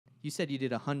you said you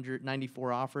did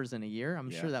 194 offers in a year. I'm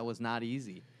sure that was not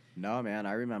easy. No, man.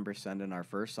 I remember sending our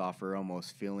first offer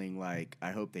almost feeling like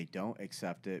I hope they don't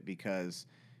accept it because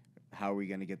how are we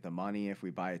going to get the money if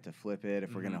we buy it to flip it?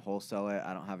 If we're going to wholesale it,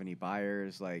 I don't have any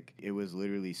buyers. Like, it was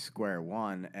literally square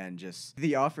one, and just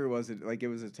the offer wasn't like it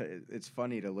was. It's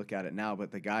funny to look at it now,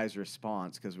 but the guy's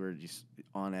response, because we're just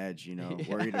on edge,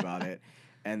 worried about it.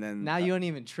 And then now you don't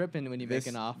even tripping when you make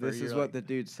an offer. This is what the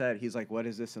dude said. He's like, "What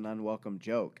is this, an unwelcome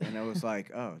joke?" And I was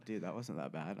like, "Oh, dude, that wasn't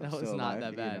that bad. That was not alive,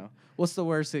 that bad. What's the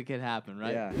worst that could happen,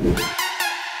 right? Yeah."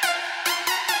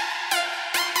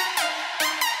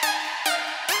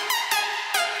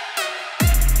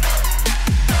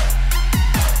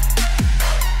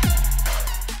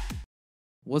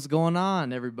 What's going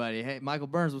on, everybody? Hey, Michael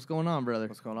Burns, what's going on, brother?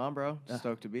 What's going on, bro?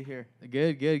 Stoked to be here.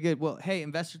 Good. Well, hey,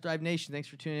 Investor Thrive Nation, thanks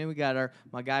for tuning in. We got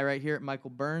my guy right here, Michael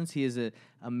Burns. He is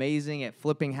amazing at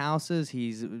flipping houses.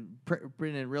 He's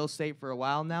been in real estate for a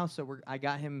while now, so I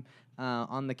got him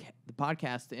on the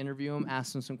podcast to interview him,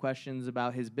 ask him some questions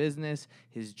about his business,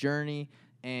 his journey,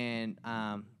 and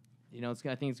I think it's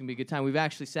going to be a good time. We've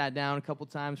actually sat down a couple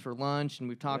times for lunch, and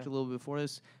we've talked a little bit before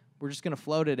this. We're just going to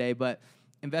flow today, but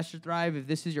Investor Thrive, if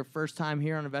this is your first time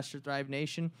here on Investor Thrive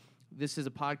Nation, this is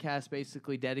a podcast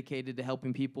basically dedicated to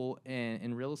helping people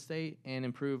in real estate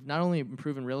and not only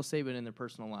improve in real estate, but in their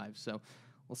personal lives. So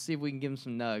we'll see if we can give them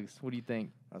some nugs. What do you think?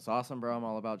 That's awesome, bro. I'm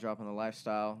all about dropping the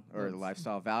lifestyle or the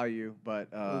lifestyle value, but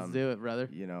let's do it, brother.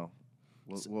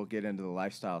 We'll get into the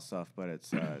lifestyle stuff, but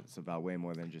it's about way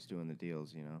more than just doing the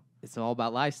deals, It's all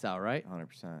about lifestyle, right?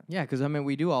 100%. Yeah, because,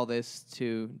 we do all this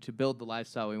to build the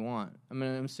lifestyle we want. I'm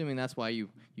assuming that's why you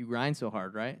grind so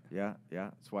hard, right? Yeah.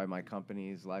 That's why my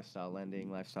company's Lifestyle Lending,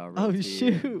 Lifestyle Realty. Oh,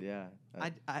 shoot. And, yeah.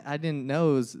 I didn't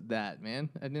know it was that, man.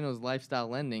 I didn't know it was Lifestyle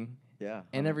Lending. Yeah.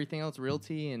 And everything else,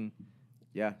 realty and...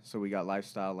 Yeah, so we got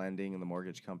Lifestyle Lending and the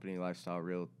mortgage company, Lifestyle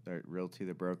Realty,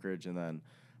 the brokerage, and then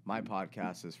my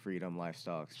podcast is Freedom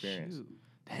Lifestyle Experience. Shoot.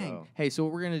 Dang. Hey, so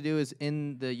what we're going to do is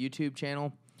in the YouTube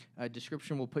channel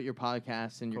description, we'll put your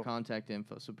podcast and your contact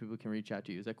info so people can reach out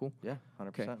to you. Is that cool? Yeah,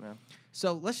 100%, man.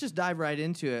 So let's just dive right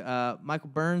into it. Michael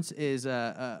Burns is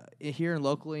here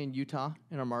locally in Utah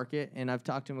in our market, and I've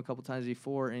talked to him a couple times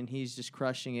before, and he's just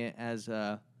crushing it as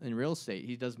in real estate.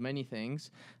 He does many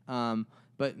things,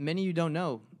 but many of you don't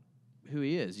know who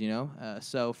he is,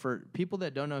 So for people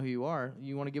that don't know who you are,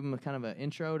 you want to give them a kind of an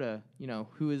intro to,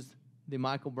 who is the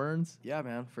Michael Burns? Yeah,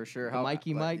 man, for sure.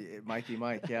 Mikey Mike? Mikey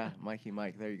Mike, yeah. Mikey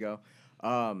Mike, there you go.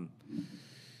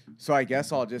 So I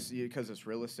guess I'll just, because it's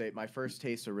real estate, my first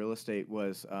taste of real estate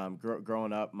was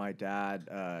growing up. My dad,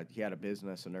 he had a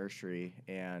business, a nursery,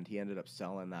 and he ended up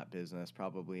selling that business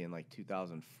probably in like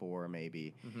 2004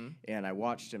 maybe. Mm-hmm. And I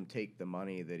watched him take the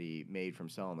money that he made from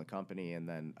selling the company, and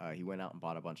then he went out and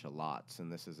bought a bunch of lots.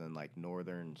 And this is in like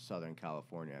Southern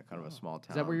California, kind of a small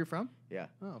town. Is that where you're from? Yeah.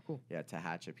 Oh, cool. Yeah,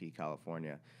 Tehachapi,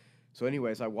 California. So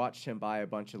anyways, I watched him buy a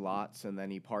bunch of lots, and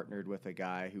then he partnered with a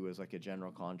guy who was like a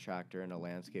general contractor and a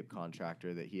landscape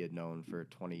contractor that he had known for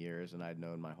 20 years, and I'd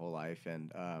known my whole life.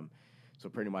 And so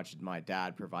pretty much my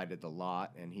dad provided the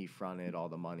lot, and he fronted all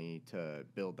the money to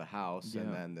build the house. Yeah.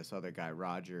 And then this other guy,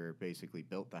 Roger, basically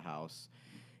built the house.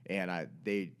 And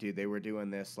they were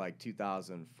doing this like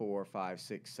 2004, 5,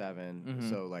 6, 7. Mm-hmm.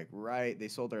 So they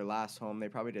sold their last home. They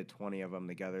probably did 20 of them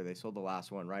together. They sold the last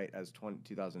one right as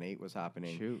 2008 was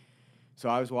happening. Shoot. So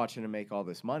I was watching him make all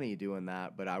this money doing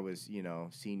that, but I was,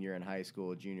 senior in high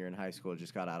school, junior in high school,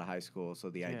 just got out of high school. So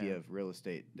the idea of real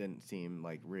estate didn't seem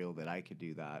like real that I could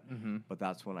do that. Mm-hmm. But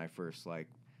that's when I first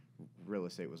real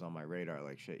estate was on my radar.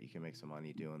 Like, shit, you can make some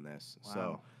money doing this.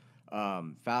 Wow.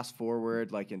 So fast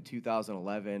forward, in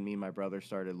 2011, me and my brother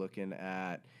started looking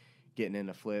at getting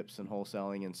into flips and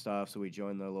wholesaling and stuff. So we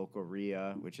joined the local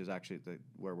RIA, which is actually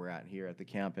where we're at here at the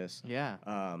campus. Yeah.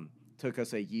 Took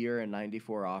us a year and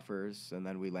 94 offers, and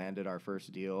then we landed our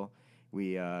first deal.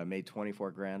 We made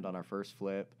 $24,000 on our first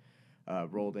flip,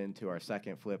 rolled into our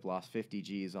second flip, lost 50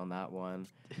 G's on that one.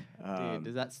 Dude,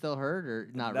 does that still hurt or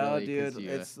not no, really? No, dude.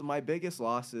 It's my biggest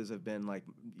losses have been my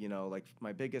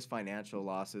biggest financial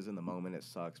losses in the moment. It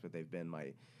sucks, but they've been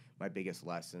my biggest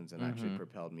lessons and actually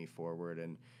propelled me forward,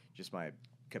 and just my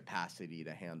capacity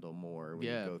to handle more when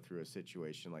you go through a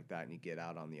situation like that and you get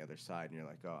out on the other side and you're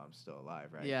like, oh, I'm still alive,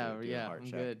 right? Yeah,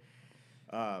 I'm good.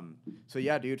 So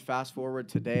yeah, dude, fast forward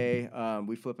today,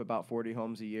 we flip about 40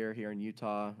 homes a year here in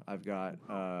Utah. I've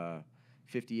got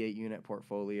 58 unit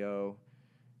portfolio.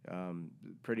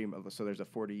 So there's a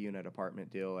 40 unit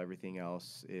apartment deal. Everything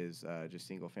else is just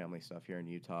single family stuff here in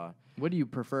Utah. What do you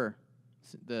prefer?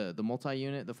 The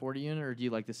multi-unit, the 40-unit, or do you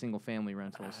like the single-family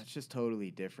rentals? It's just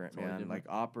totally different, Totally man. different.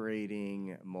 Like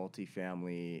operating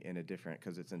multifamily in a different,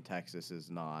 because it's in Texas, is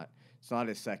not. It's not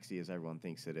as sexy as everyone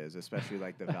thinks it is. Especially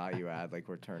like the value add, like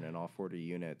we're turning all 40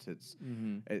 units.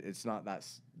 It's not that.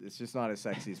 It's just not as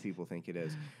sexy as people think it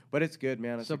is. But it's good,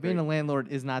 man. It's So being a landlord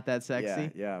is not that yeah,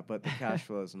 sexy. yeah. But the cash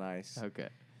flow is nice. Okay.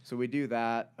 So we do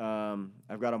that.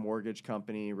 I've got a mortgage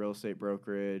company, real estate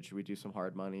brokerage. We do some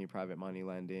hard money, private money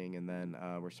lending, and then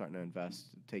we're starting to invest,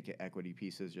 take equity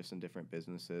pieces just in different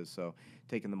businesses. So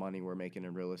taking the money we're making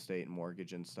in real estate and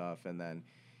mortgage and stuff, and then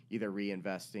either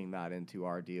reinvesting that into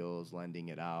our deals, lending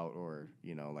it out, or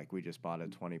like we just bought a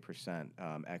 20%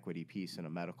 equity piece in a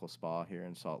medical spa here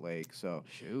in Salt Lake. So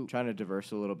trying to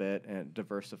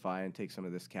diversify and take some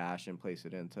of this cash and place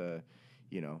it into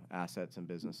assets and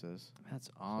businesses. That's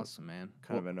awesome, man.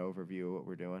 Kind of an overview of what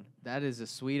we're doing. That is a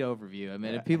sweet overview. I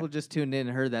mean, Yeah. if people just tuned in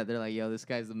and heard that, they're like, yo, this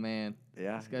guy's the man.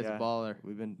 Yeah. This guy's a baller.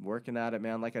 We've been working at it,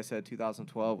 man. Like I said,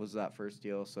 2012 was that first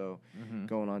deal, so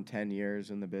going on 10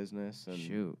 years in the business.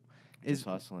 And just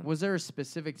hustling. Was there a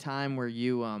specific time where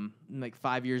you, like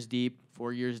 5 years deep,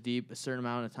 4 years deep, a certain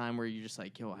amount of time where you're just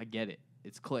like, yo, I get it.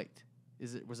 It's clicked.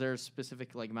 Was there a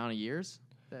specific like amount of years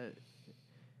that?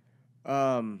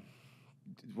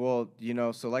 Well,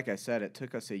 so like I said, it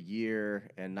took us a year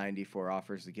and 94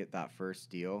 offers to get that first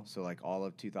deal. So like all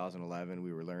of 2011,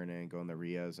 we were learning, going the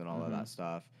RIAs and all of that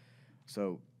stuff.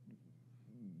 So,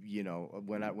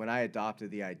 when I adopted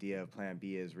the idea of Plan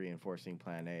B as reinforcing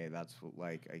Plan A, that's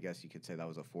like, I guess you could say that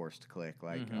was a forced click.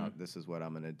 Like, this is what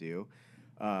I'm going to do.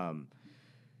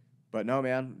 But no,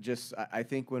 man, just I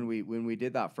think when we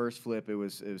did that first flip, it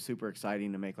was super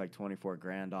exciting to make like 24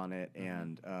 grand on it.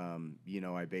 And,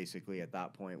 I basically at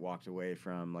that point walked away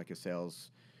from like a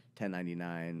sales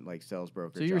 1099, like sales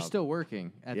broker So you were job. still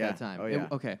working at that time? Oh, yeah.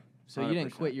 Okay. So 100%. You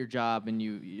didn't quit your job and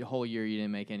the whole year you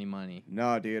didn't make any money?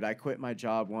 No, dude, I quit my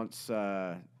job once.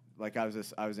 Like I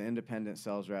was an independent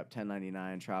sales rep,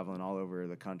 1099, traveling all over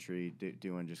the country,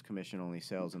 doing just commission-only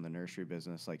sales in the nursery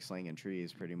business, like slinging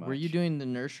trees pretty much. Were you doing the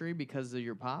nursery because of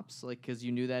your pops? Like, because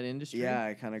you knew that industry? Yeah,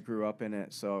 I kind of grew up in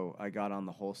it, so I got on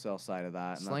the wholesale side of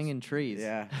that. Slinging trees.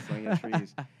 Yeah, slinging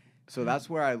trees. So that's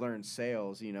where I learned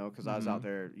sales, because I was out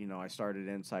there, I started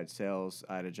inside sales.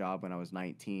 I had a job when I was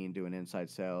 19 doing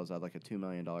inside sales. I had like a $2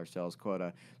 million sales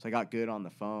quota. So I got good on the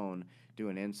phone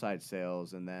doing inside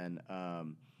sales, and then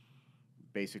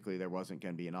basically there wasn't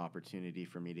going to be an opportunity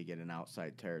for me to get an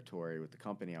outside territory with the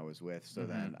company I was with. So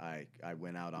then I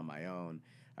went out on my own.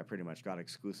 I pretty much got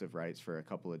exclusive rights for a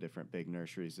couple of different big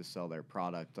nurseries to sell their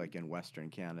product, like in Western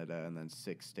Canada and then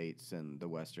 6 states in the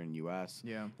Western U.S.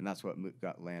 Yeah. And that's what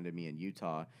landed me in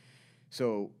Utah.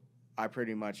 So I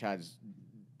pretty much had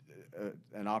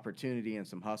an opportunity and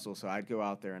some hustle. So I'd go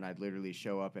out there and I'd literally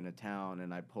show up in a town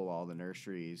and I'd pull all the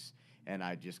nurseries and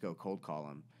I'd just go cold call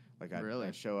them. Like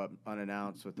I'd show up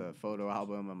unannounced with a photo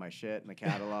album of my shit and the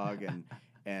catalog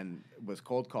and was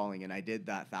cold calling, and I did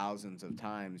that thousands of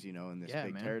times, in this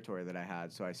big territory that I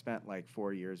had. So I spent like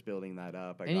 4 years building that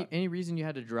up. Any reason you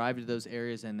had to drive to those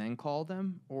areas and then call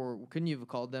them, or couldn't you have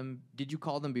called them? Did you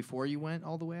call them before you went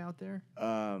all the way out there?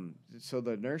 So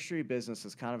the nursery business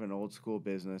is kind of an old school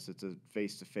business. It's a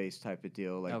face-to-face type of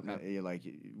deal. Like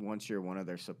once you're one of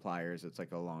their suppliers, it's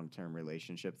like a long-term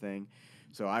relationship thing.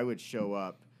 So I would show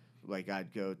up. Like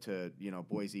I'd go to,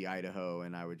 Boise, Idaho,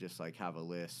 and I would just like have a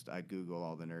list. I'd Google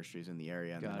all the nurseries in the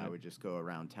area, and then I would just go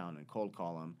around town and cold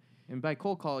call them. And by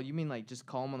cold call, you mean like just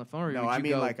call them on the phone? Or no, I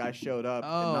mean like I showed up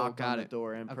and knocked on the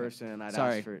door in person. I'd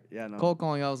ask for cold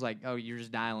calling. I was like, oh, you're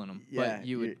just dialing them. Yeah, but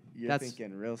you're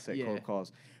thinking real estate cold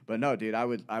calls. But no, dude, I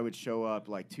would show up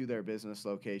like to their business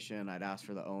location. I'd ask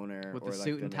for the owner with or the like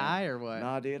suit and tie or what?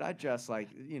 Nah, dude, I'd dress like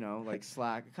like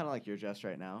slack, kind of like you're dressed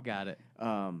right now. Got it.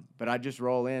 But I'd just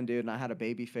roll in, dude, and I had a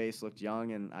baby face, looked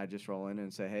young, and I'd just roll in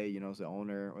and say, hey, is the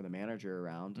owner or the manager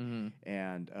around?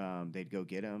 And they'd go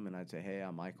get him, and I'd say, hey,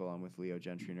 I'm Michael. I'm with Leo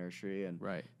Gentry Nursery, and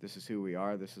this is who we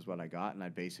are. This is what I got, and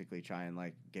I'd basically try and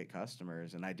like get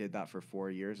customers, and I did that for 4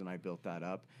 years, and I built that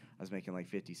up. I was making like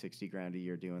 50, 60 grand a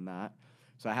year doing that.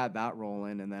 So I had that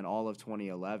rolling, and then all of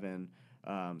 2011.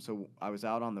 So I was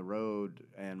out on the road,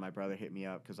 and my brother hit me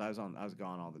up because I was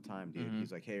gone all the time, dude.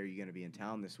 He's like, "Hey, are you gonna be in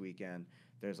town this weekend?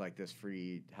 There's like this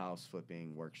free house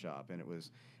flipping workshop," and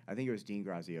I think it was Dean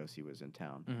Graziosi was in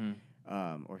town,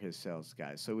 or his sales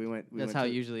guys. So we went. That's how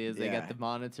it usually is. They got the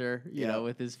monitor,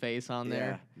 with his face on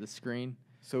there, the screen.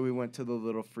 So we went to the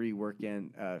little free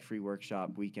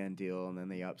workshop weekend deal, and then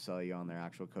they upsell you on their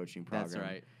actual coaching program. That's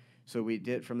right. So we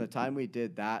did, from the time we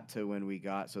did that to when we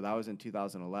so that was in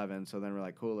 2011. So then we're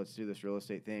like, cool, let's do this real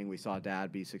estate thing. We saw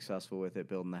Dad be successful with it,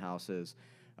 building the houses.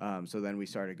 So then we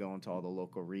started going to all the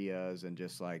local RIAs and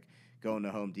just like going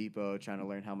to Home Depot, trying to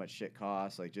learn how much shit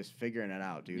costs, like just figuring it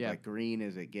out, dude. Yeah. Like green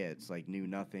as it gets, like knew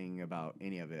nothing about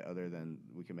any of it other than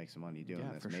we could make some money doing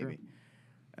this, maybe. Sure.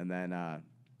 And then,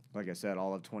 like I said,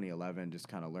 all of 2011, just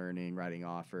kind of learning, writing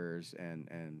offers,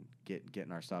 and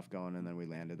getting our stuff going. And then we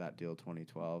landed that deal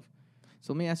 2012.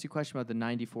 So let me ask you a question about the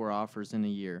 94 offers in a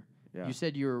year. Yeah. You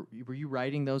said were you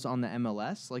writing those on the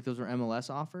MLS? Like those were MLS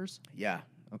offers? Yeah.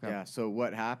 Okay. Yeah. So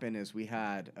what happened is we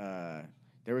had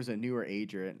there was a newer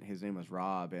agent. His name was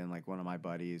Rob, and like one of my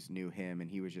buddies knew him, and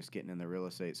he was just getting in the real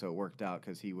estate. So it worked out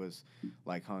because he was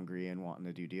like hungry and wanting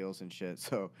to do deals and shit.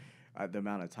 So the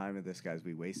amount of time of this guy's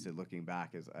we wasted looking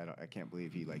back is I can't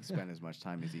believe he like spent as much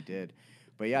time as he did.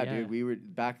 But yeah, dude, we were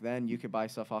back then. You could buy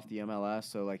stuff off the MLS,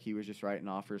 so like he was just writing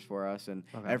offers for us, and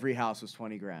every house was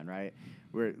 20 grand, right?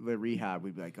 We're the rehab.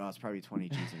 We'd be like, oh, it's probably 20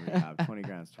 G's in rehab. 20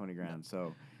 grand's 20 grand.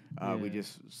 So we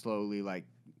just slowly like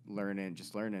learning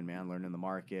the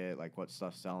market, like what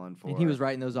stuff's selling for. And he was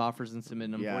writing those offers and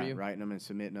submitting them for you? Yeah, writing them and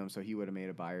submitting them. So he would have made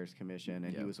a buyer's commission,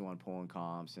 and he was the one pulling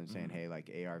comps and saying, hey, like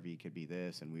ARV could be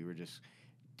this, and we were just,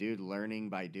 dude, learning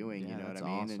by doing, you know what I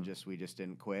mean? Awesome. And we just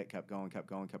didn't quit, kept going.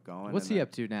 What's he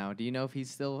up to now? Do you know if he's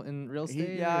still in real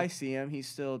estate? Yeah, I see him. He's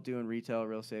still doing retail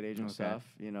real estate agent stuff,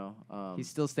 you know. He's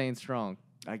still staying strong.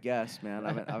 I guess, man.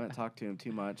 I haven't talked to him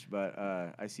too much, but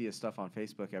I see his stuff on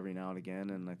Facebook every now and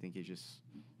again, and I think he's just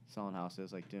selling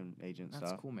houses, like doing agent stuff.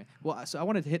 That's cool, man. Well, so I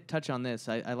wanted to touch on this.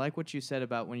 I like what you said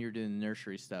about when you were doing the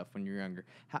nursery stuff when you were younger.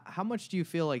 How much do you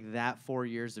feel like that 4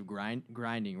 years of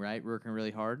grinding, right, working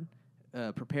really hard,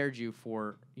 prepared you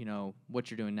for, you know,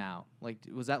 what you're doing now? Like,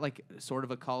 was that like sort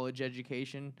of a college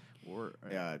education, or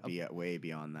way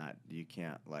beyond that? You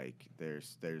can't, like,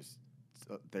 there's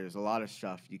a lot of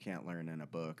stuff you can't learn in a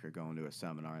book or going to a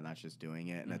seminar, and that's just doing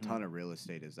it. And a ton of real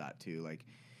estate is that too. Like,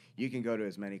 you can go to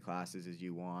as many classes as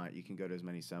you want. You can go to as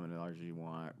many seminars as you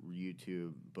want,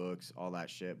 YouTube, books, all that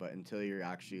shit. But until you're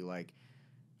actually like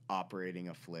operating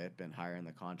a flip and hiring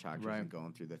the contractors and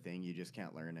going through the thing, you just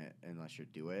can't learn it unless you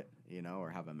do it, you know, or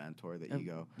have a mentor that you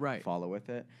go follow with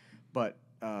it. But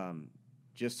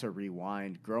just to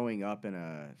rewind, growing up in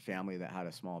a family that had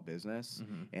a small business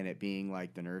and it being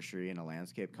like the nursery and a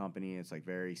landscape company, it's like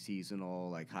very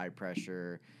seasonal, like high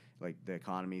pressure. Like the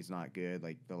economy's not good.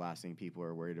 Like the last thing people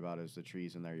are worried about is the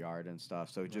trees in their yard and stuff.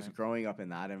 So just growing up in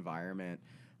that environment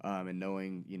and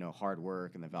knowing, you know, hard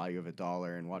work and the value of a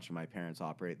dollar and watching my parents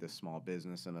operate this small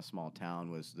business in a small town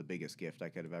was the biggest gift I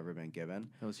could have ever been given.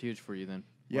 That was huge for you then.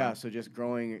 Yeah, Wow. so just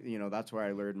growing, you know, that's where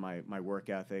I learned my work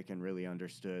ethic and really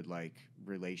understood, like,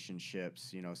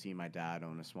 relationships, you know, seeing my dad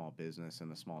own a small business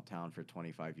in a small town for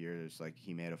 25 years. Like,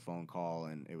 he made a phone call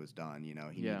and it was done, you know.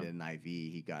 He needed an IV.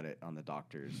 He got it on the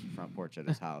doctor's front porch at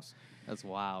his house. That's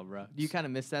wild, bro. Do you kind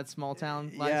of miss that small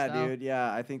town lifestyle? Yeah, dude.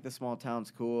 Yeah, I think the small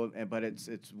town's cool, but it's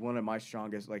one of my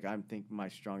strongest, like, I think my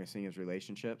strongest thing is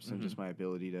relationships and just my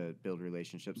ability to build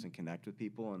relationships and connect with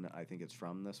people, and I think it's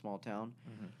from the small town.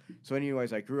 So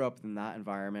anyways, I grew up in that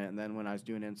environment, and then when I was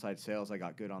doing inside sales, I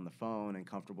got good on the phone and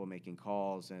comfortable making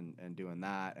calls and doing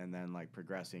that, and then, like,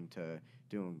 progressing to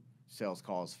doing sales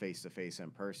calls face-to-face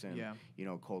in person, you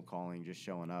know, cold calling, just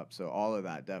showing up. So all of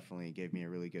that definitely gave me a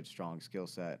really good, strong skill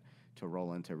set to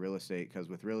roll into real estate, because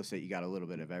with real estate, you got a little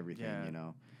bit of everything, you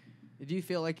know. Do you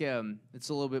feel like it's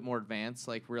a little bit more advanced,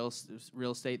 like real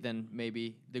estate, than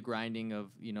maybe the grinding of,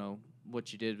 you know,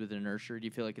 what you did with the nursery? Do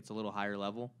you feel like it's a little higher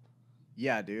level?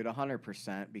 Yeah, dude,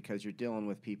 100%, because you're dealing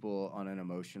with people on an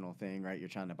emotional thing, right? You're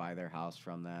trying to buy their house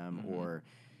from them, or,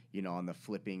 you know, on the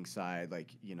flipping side, like,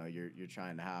 you know, you're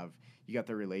trying to have, you got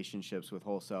the relationships with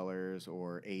wholesalers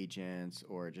or agents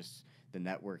or just the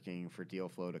networking for deal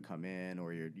flow to come in,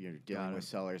 or you're dealing with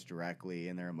sellers directly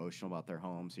and they're emotional about their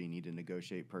home, so you need to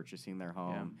negotiate purchasing their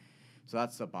home. So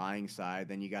that's the buying side.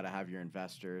 Then you got to have your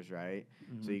investors, right?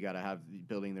 So you got to have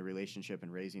building the relationship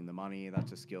and raising the money.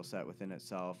 That's a skill set within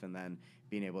itself. And then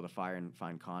being able to find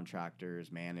contractors,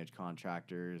 manage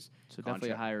contractors. So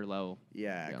definitely a higher level.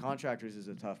 Yeah, contractors is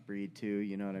a tough breed too.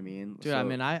 You know what I mean? Dude, I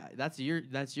mean, that's your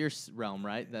realm,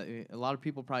 right? A lot of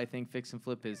people probably think fix and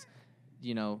flip is,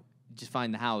 you know, just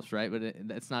find the house, right? But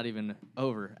it's not even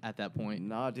over at that point.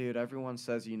 Nah, dude. Everyone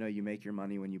says, you know, you make your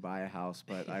money when you buy a house,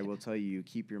 but I will tell you, you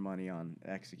keep your money on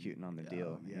executing on the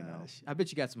deal. You know, I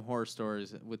bet you got some horror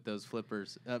stories with those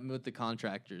flippers, with the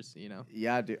contractors. You know.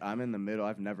 Yeah, dude. I'm in the middle.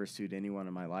 I've never sued anyone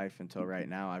in my life until right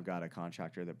now. I've got a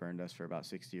contractor that burned us for about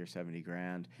 60 or 70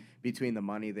 grand between the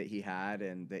money that he had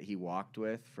and that he walked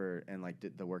with and like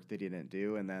the work that he didn't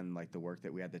do, and then like the work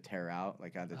that we had to tear out.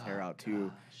 Like I had to tear out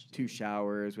two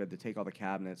showers. We had to take all the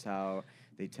cabinets out.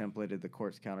 They templated the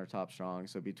quartz countertop strong.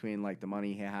 So between like the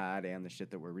money he had and the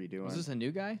shit that we're redoing. Was this a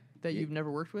new guy that you've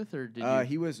never worked with, or did you?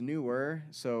 He was newer,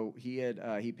 so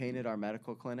he painted our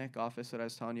medical clinic office that I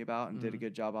was telling you about, and did a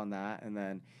good job on that. And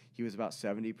then he was about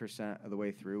 70% of the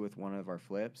way through with one of our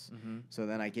flips. So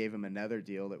then I gave him another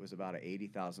deal that was about an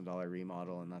 $80,000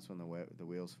 remodel, and that's when the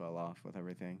wheels fell off with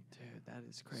everything. Dude, that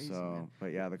is crazy. So, man. but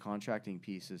yeah, the contracting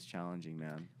piece is challenging,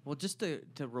 man. Well, just to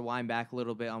rewind back a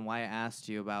little bit on why I asked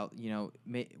you about,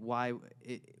 why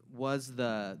it was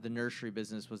the nursery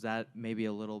business, was that maybe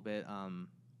a little bit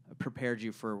prepared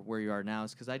you for where you are now,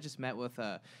 is because I just met with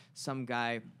some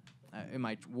guy in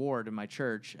my ward, in my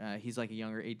church. He's like a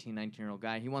younger 18, 19-year-old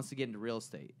guy. He wants to get into real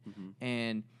estate.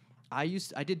 And I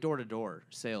did door-to-door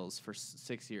sales for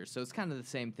 6 years. So it's kind of the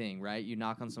same thing, right? You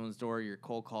knock on someone's door, you're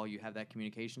cold call, you have that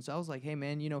communication. So I was like, hey,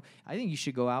 man, I think you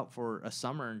should go out for a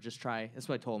summer and just try. That's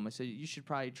what I told him. I said, you should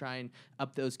probably try and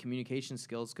up those communication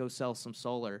skills, go sell some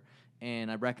solar. And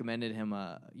I recommended him,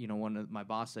 one of my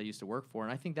bosses I used to work for.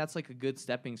 And I think that's like a good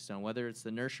stepping stone, whether it's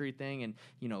the nursery thing and,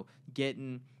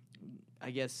 getting,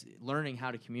 I guess, learning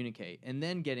how to communicate and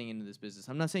then getting into this business.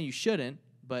 I'm not saying you shouldn't,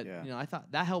 but, I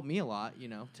thought that helped me a lot,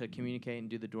 to communicate and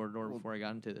do the door-to-door before I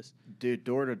got into this. Dude,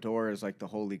 door-to-door is like the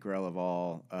holy grail of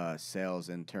all sales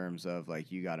in terms of,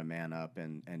 like, you got to man up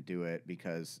and do it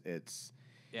because it's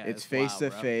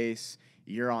face-to-face.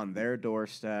 You're on their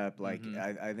doorstep. Like,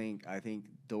 I think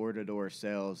door-to-door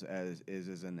sales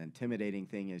is an intimidating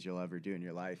thing as you'll ever do in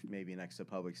your life, maybe next to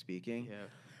public speaking. Yeah.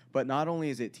 But not only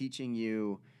is it teaching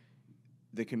you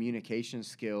the communication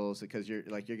skills, because you're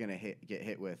gonna get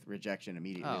hit with rejection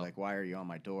immediately. Like, why are you on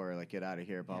my door? Like, get out of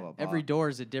here. Blah blah blah. Every door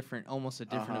is almost a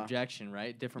different objection,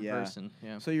 right? Different person.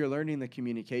 Yeah. So you're learning the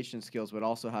communication skills, but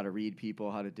also how to read people,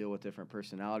 how to deal with different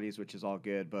personalities, which is all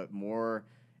good. But more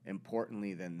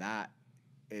importantly than that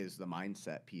is the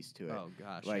mindset piece to it. Oh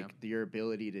gosh. Like your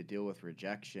ability to deal with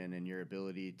rejection and your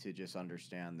ability to just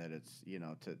understand that it's,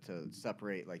 to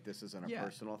separate, like, this isn't a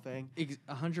personal thing.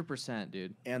 100%,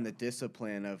 dude. And the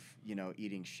discipline of,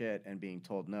 eating shit and being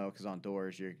told no, because on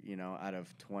doors, you're, out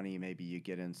of 20, maybe you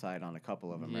get inside on a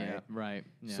couple of them, right? Yeah, right.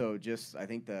 Yeah. So just, I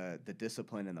think the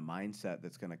discipline and the mindset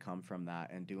that's going to come from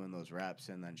that and doing those reps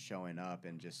and then showing up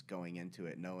and just going into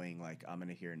it knowing, like, I'm going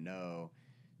to hear no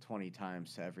 20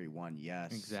 times to every one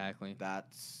yes. Exactly.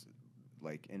 That's,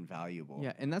 like, invaluable.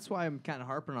 Yeah, and that's why I'm kind of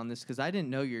harping on this, because I didn't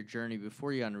know your journey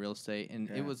before you got into real estate, and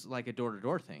it was like a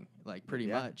door-to-door thing, like, pretty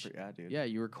much. Yeah, dude. Yeah,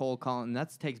 you were cold calling, and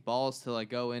that takes balls to, like,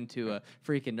 go into a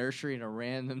freaking nursery in a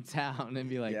random town and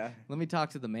be like, let me talk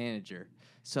to the manager.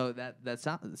 So that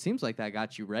seems like that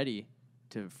got you ready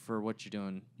for what you're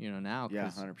doing, now. Yeah,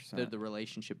 100%. The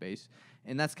relationship base.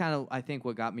 And that's kind of, I think,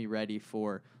 what got me ready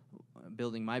for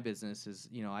building my business is,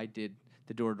 I did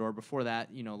the door-to-door. Before that,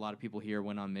 a lot of people here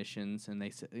went on missions, and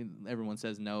everyone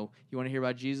says no. You want to hear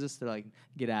about Jesus? They're like,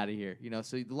 get out of here.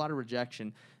 So a lot of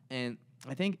rejection. And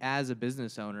I think as a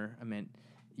business owner, I mean,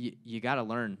 you got to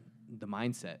learn the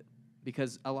mindset,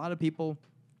 because a lot of people,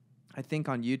 I think,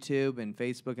 on YouTube and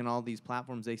Facebook and all these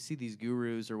platforms, they see these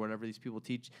gurus or whatever these people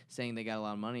teach saying they got a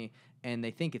lot of money, and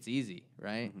they think it's easy,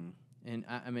 right? And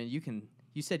I mean,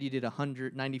 you said you did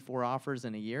 194 offers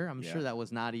in a year. I'm sure that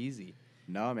was not easy.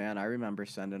 No, man. I remember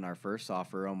sending our first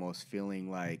offer almost feeling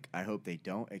like, I hope they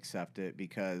don't accept it,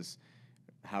 because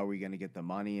how are we going to get the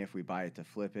money if we buy it to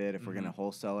flip it? If we're going to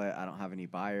wholesale it, I don't have any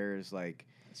buyers. Like,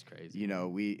 that's crazy.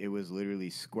 It was literally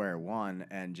square one,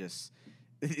 and just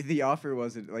the offer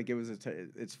wasn't like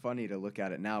it's funny to look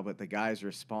at it now, but the guy's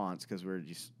response, because we're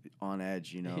just on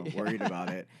edge, worried about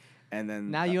it. And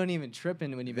then now you don't even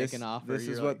tripping when you make an offer. This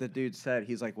is what the dude said.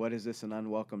 He's like, "What is this, an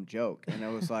unwelcome joke?" And I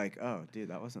was like, "Oh, dude,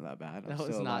 that wasn't that bad. That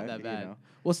was not that bad.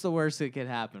 What's the worst that could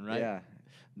happen, right?"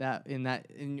 Yeah. When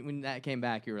that came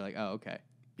back, you were like, "Oh, okay."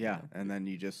 Yeah, and then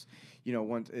you just,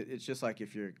 once it's just like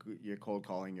if you're cold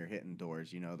calling, you're hitting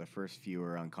doors. The first few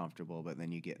are uncomfortable, but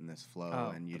then you get in this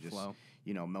flow, and you just,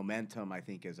 momentum, I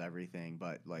think, is everything.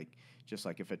 But like, just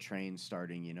like if a train's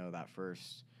starting, that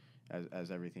first.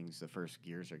 As everything's, the first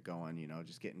gears are going,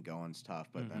 just getting going's tough.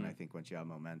 But then I think once you have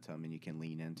momentum and you can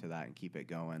lean into that and keep it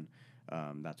going,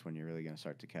 that's when you're really going to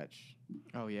start to catch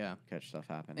stuff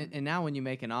happening. And now when you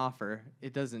make an offer,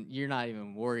 you're not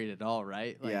even worried at all,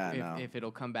 right? Like if it'll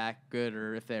come back good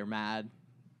or if they're mad.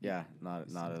 Yeah, not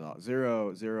at all.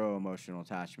 Zero emotional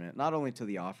attachment, not only to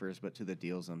the offers, but to the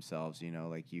deals themselves.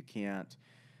 Like you can't.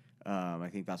 I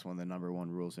think that's one of the number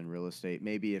one rules in real estate.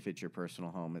 Maybe if it's your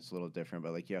personal home, it's a little different,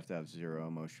 but like you have to have zero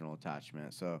emotional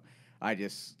attachment. So I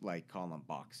just like call them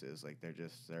boxes. Like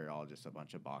they're all just a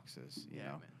bunch of boxes. You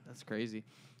know? Man, that's crazy.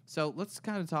 So let's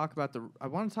kind of talk about I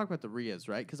want to talk about the RIAs,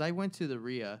 right? Because I went to the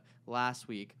RIA last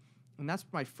week, And that's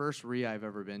my first RIA I've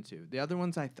ever been to. The other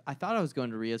ones, I thought I was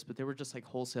going to RIAs, but they were just like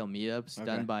wholesale meetups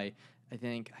done by, I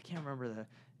can't remember the,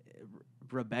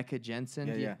 Rebecca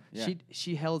Jensen. Yeah.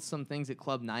 She held some things at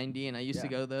Club 90, and I used to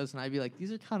go to those, and I'd be like,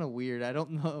 these are kind of weird. I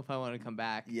don't know if I want to come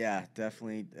back. Yeah,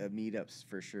 definitely. Meetups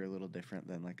for sure a little different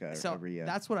than like a RIA.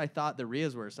 That's what I thought the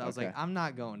RIAs were. So I was like, I'm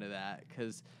not going to that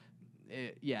because,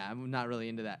 I'm not really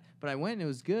into that. But I went, and it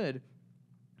was good.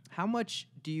 How much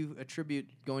do you attribute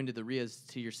going to the RIAs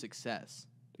to your success?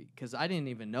 Because I didn't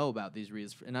even know about these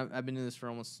RIAs, and I've been in this for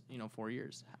almost 4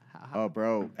 years. Oh,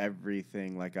 bro,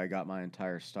 everything. Like, I got my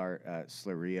entire start at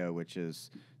SLRIA, which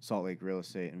is Salt Lake Real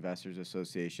Estate Investors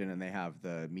Association, and they have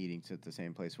the meetings at the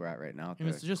same place we're at right now. And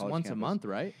it's just once a month,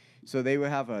 right? So they would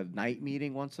have a night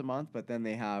meeting once a month, but then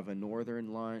they have a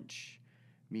northern lunch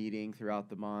meeting throughout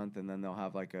the month, and then they'll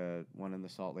have like one in the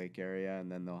Salt Lake area,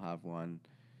 and then they'll have one.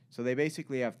 So they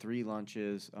basically have 3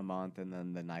 lunches a month, and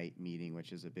then the night meeting,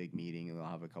 which is a big meeting, and they'll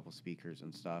have a couple speakers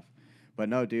and stuff. But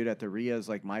no, dude, at the RIAs,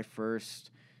 like my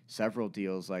first several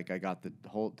deals, like I got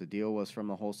the deal was from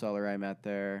the wholesaler I met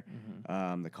there.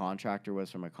 The contractor was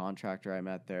from a contractor I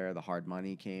met there. The hard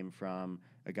money came from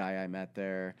a guy I met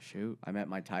there. Shoot. I met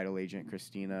my title agent,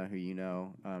 Christina, who you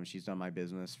know. She's done my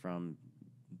business from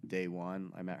day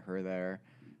one. I met her there.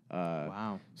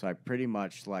 Wow. So I pretty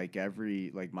much I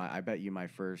bet you my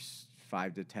first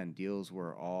 5 to 10 deals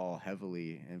were all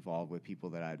heavily involved with people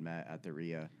that I'd met at the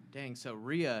RIA. Dang. So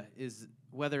RIA is,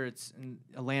 whether it's in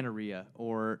Atlanta RIA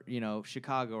or,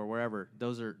 Chicago or wherever,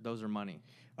 those are money.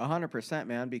 100%,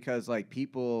 man, because like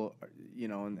people,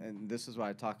 and this is what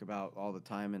I talk about all the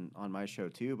time and on my show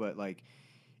too, but like,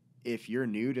 if you're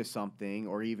new to something,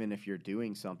 or even if you're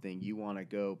doing something, you want to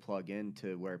go plug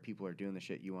into where people are doing the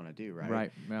shit you want to do, right?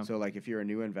 Right. Yeah. So, like, if you're a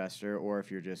new investor, or if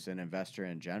you're just an investor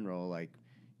in general, like,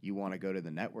 you want to go to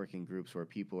the networking groups where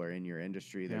people are in your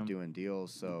industry, they're doing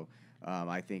deals. So,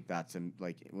 I think that's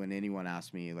like when anyone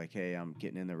asks me, like, hey, I'm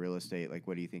getting into real estate, like,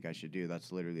 what do you think I should do?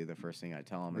 That's literally the first thing I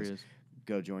tell them is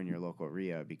go join your local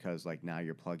RIA, because like now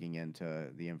you're plugging into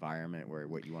the environment where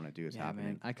what you want to do is happening.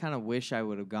 Man. I kind of wish I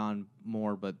would have gone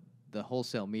more, but the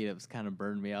wholesale meetups kind of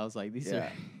burned me. I was like, these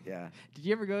are. Yeah. Did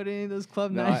you ever go to any of those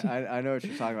club No, nights? I know what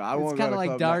you're talking about. It's kind of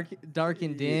like dark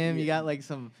and dim. You got like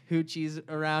some hoochies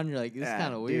around. You're like, this is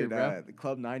kind of weird, bro. The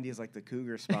Club 90 is like the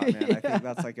cougar spot, man. I think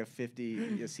that's like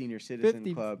a senior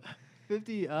citizen club.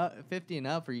 50 and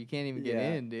up, or you can't even get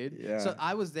in, dude. Yeah. So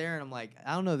I was there, and I'm like,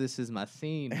 I don't know, this is my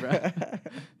scene, bro.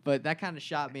 But that kind of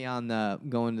shot me on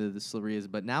going to the SLRIAs.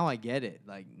 But now I get it.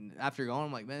 Like after going,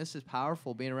 I'm like, man, this is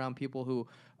powerful. Being around people who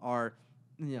are,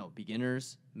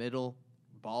 beginners, middle,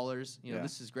 ballers.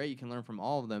 This is great. You can learn from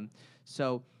all of them.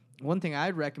 So one thing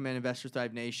I'd recommend Investors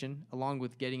Thrive Nation, along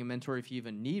with getting a mentor if you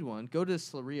even need one, go to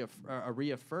a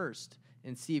RIA first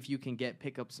and see if you can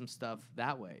pick up some stuff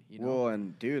that way. Well,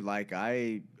 and dude, like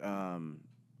a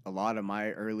lot of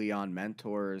my early on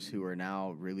mentors who are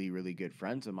now really, really good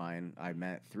friends of mine, I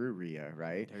met through RIA,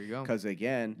 right? There you go. Because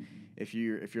again, if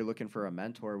you're looking for a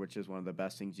mentor, which is one of the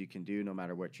best things you can do no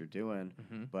matter what you're doing,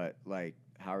 but like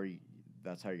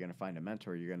that's how you're going to find a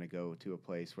mentor. You're going to go to a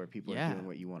place where people are doing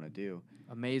what you want to do.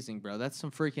 Amazing, bro. That's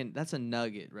a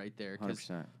nugget right there.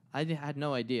 100%. I had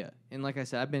no idea. And like I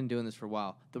said, I've been doing this for a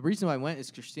while. The reason why I went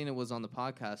is Christina was on the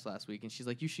podcast last week, and she's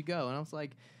like, you should go. And I was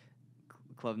like,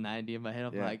 Club 90 in my head.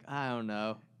 I'm like, I don't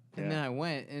know. And then I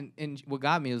went, and what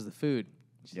got me was the food.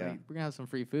 She's like, we're going to have some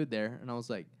free food there. And I was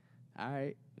like, all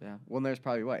right. Yeah. Well, there's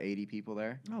probably, 80 people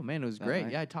there? Oh, man, it was great.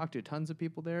 Night? Yeah, I talked to tons of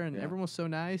people there, and everyone was so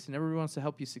nice, and everyone wants to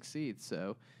help you succeed.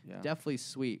 So definitely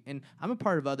sweet. And I'm a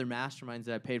part of other masterminds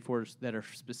that I paid for that are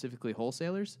specifically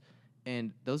wholesalers,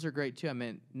 and those are great too. I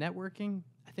mean, networking,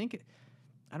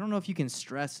 I don't know if you can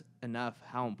stress enough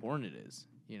how important it is.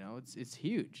 It's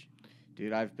huge.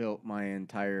 Dude, I've built my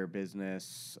entire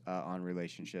business on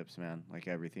relationships, man. Like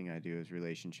everything I do is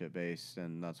relationship based,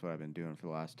 and that's what I've been doing for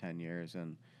the last 10 years,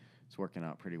 and it's working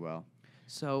out pretty well.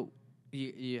 So,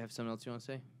 you have something else you want to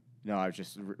say? No, I was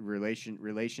just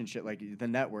relationship, like the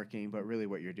networking, but really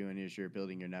what you're doing is you're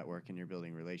building your network and you're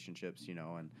building relationships,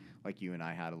 and like you and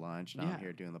I had a lunch, and I'm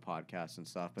here doing the podcast and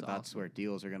stuff, but that's awesome. Where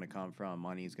deals are going to come from,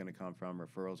 money is going to come from,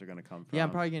 referrals are going to come from. Yeah,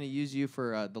 I'm probably going to use you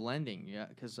for the lending,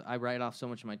 because I write off so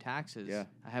much of my taxes. Yeah.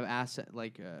 I have I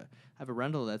have a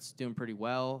rental that's doing pretty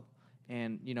well,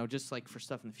 and, just like for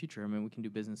stuff in the future, I mean, we can do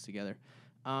business together.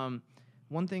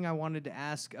 One thing I wanted to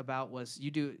ask about was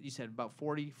you said about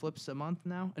 40 flips a month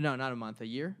now? No, not a month, a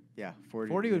year? Yeah, 40.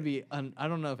 40 would be, I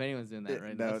don't know if anyone's doing that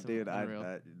right now. No, dude,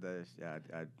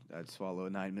 I'd swallow a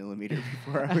 9mm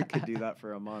before I could do that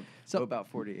for a month. So about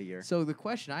 40 a year. So the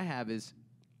question I have is,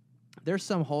 there's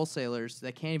some wholesalers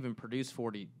that can't even produce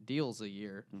 40 deals a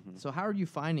year. Mhm. So how are you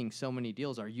finding so many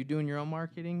deals? Are you doing your own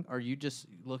marketing? Are you just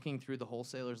looking through the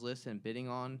wholesalers list and bidding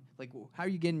on? Like, how are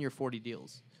you getting your 40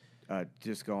 deals?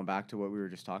 Just going back to what we were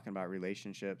just talking about,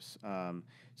 relationships.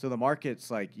 So the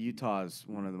market's like Utah's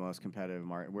one of the most competitive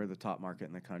market. We're the top market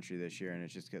in the country this year, and it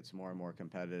just gets more and more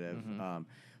competitive. Mhm.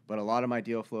 But a lot of my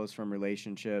deal flows from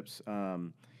relationships.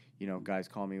 Guys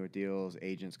call me with deals,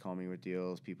 agents call me with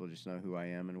deals. People just know who I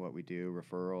am and what we do.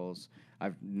 Referrals.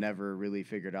 I've never really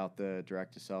figured out the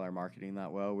direct to seller marketing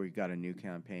that well. We got a new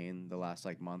campaign the last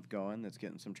month going that's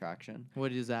getting some traction.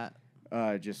 What is that?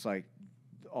 Just like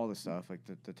all the stuff, like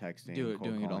the texting, cold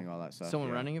Doing calling, it all that stuff. Someone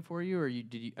yeah. running it for you, or are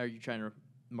you trying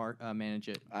to manage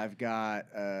it? I've got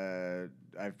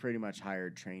I've pretty much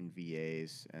hired trained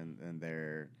VAs, and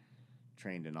they're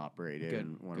trained and operated. Good,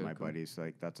 And one good, of my cool. buddies,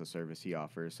 that's a service he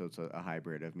offers, so it's a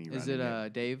hybrid of me. Is running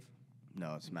it Dave?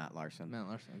 No, it's Matt Larson. Matt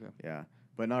Larson. Okay. Yeah,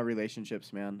 but not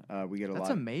relationships, man. We get a That's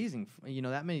lot. amazing.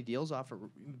 That many deals offer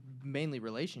mainly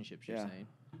relationships. You're saying,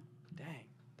 dang,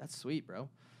 that's sweet, bro.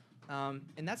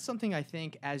 And that's something I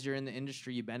think as you're in the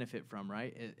industry you benefit from,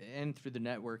 right? And through the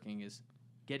networking is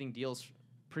getting deals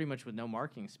pretty much with no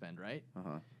marketing spend, right? Uh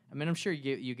huh. I mean, I'm sure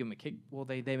you give them a kick. Well,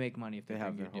 they make money if They bring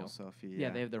have you their a deal. wholesale fee. Yeah,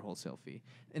 they have their wholesale fee.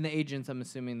 And the agents, I'm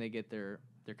assuming they get their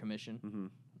commission. Mm-hmm.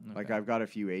 Okay. Like I've got a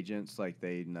few agents,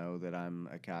 they know that I'm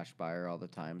a cash buyer all the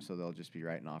time, so they'll just be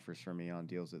writing offers for me on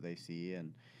deals that they see,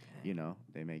 and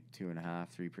they make 2.5%,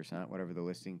 3%, whatever the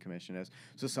listing commission is.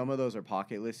 So some of those are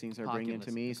pocket listings they're bringing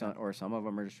to me, or some of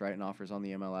them are just writing offers on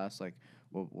the MLS. Like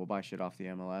we'll buy shit off the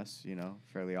MLS,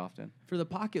 fairly often. For the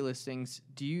pocket listings,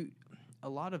 a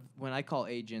lot of when I call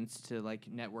agents to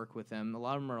network with them, a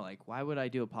lot of them are like, "Why would I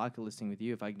do a pocket listing with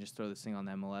you if I can just throw this thing on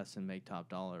the MLS and make top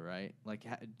dollar?" Right? Like,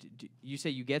 you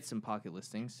say you get some pocket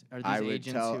listings. Are these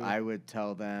agents? I would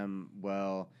tell them,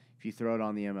 well, if you throw it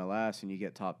on the MLS and you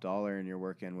get top dollar and you're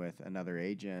working with another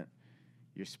agent,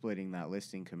 you're splitting that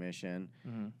listing commission.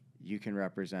 Mm-hmm. You can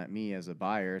represent me as a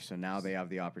buyer, so now they have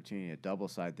the opportunity to double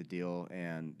side the deal,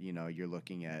 and you're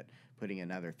looking at putting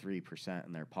another 3%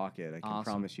 in their pocket. I can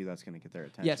promise you that's going to get their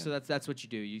attention. Yeah, so that's what you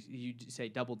do. You say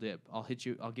double dip. I'll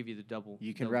give you the double.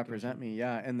 You can represent me,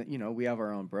 yeah, and we have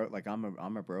our own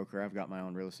I'm a broker. I've got my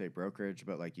own real estate brokerage,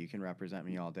 but you can represent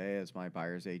me all day as my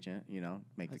buyer's agent.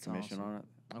 Make That's the commission awesome. on it.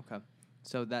 Okay.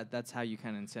 So that's how you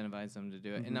kind of incentivize them to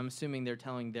do it. Mm-hmm. And I'm assuming they're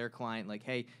telling their client,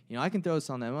 hey, I can throw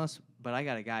this on the MLS, but I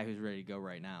got a guy who's ready to go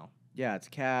right now. Yeah, it's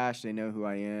cash. They know who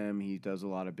I am. He does a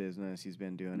lot of business. He's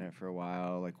been doing it for a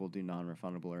while. We'll do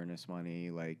non-refundable earnest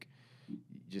money. I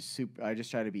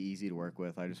just try to be easy to work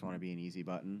with. I just want to be an easy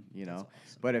button, That's awesome.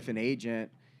 But if an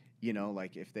agent,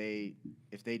 if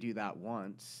they do that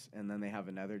once and then they have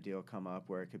another deal come up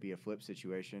where it could be a flip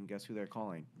situation, guess who they're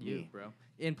calling? You, Me. bro.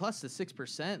 And plus the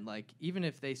 6%, even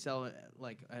if they sell it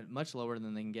at much lower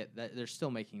than they can get, they're still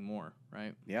making more,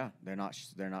 right? Yeah, they're not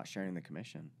sharing the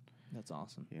commission. That's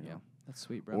awesome. Yeah, that's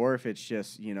sweet, bro. Or if it's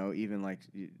just even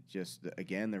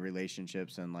again the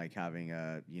relationships and having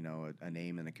a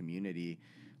name in the community,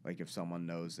 if someone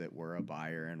knows that we're a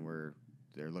buyer and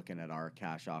they're looking at our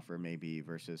cash offer maybe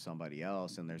versus somebody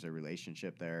else, and there's a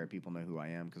relationship there. People know who I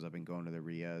am because I've been going to the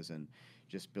RIAs and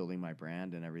just building my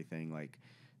brand and everything.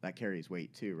 That carries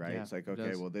weight too, right? Yeah, it's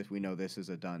okay, well, we know this is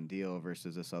a done deal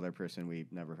versus this other person,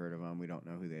 we've never heard of them, we don't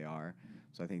know who they are.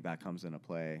 So I think that comes into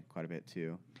play quite a bit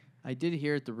too. I did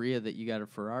hear at the RIA that you got a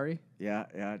Ferrari. Yeah.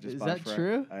 Just is bought that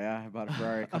true? Yeah, I bought a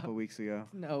Ferrari a couple weeks ago.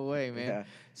 No way, man. Yeah.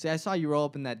 See, I saw you roll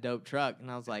up in that dope truck, and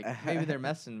I was like, maybe they're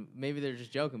messing, maybe they're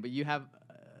just joking. But you have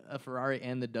a Ferrari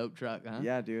and the dope truck, huh?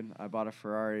 Yeah, dude. I bought a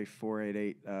Ferrari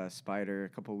 488 Spider a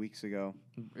couple weeks ago.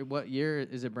 What year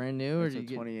is it? Brand new, It's a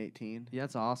 2018. Yeah,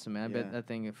 that's awesome, man. I bet that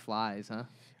thing flies, huh?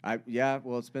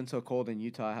 Well, it's been so cold in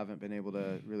Utah, I haven't been able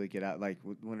to really get out.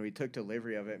 When we took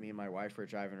delivery of it, me and my wife were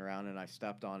driving around, and I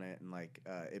stepped on it, and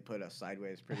it put us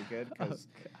sideways pretty good because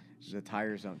the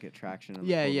tires don't get traction. In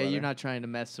the cold weather. You're not trying to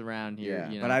mess around here.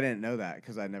 Yeah, but I didn't know that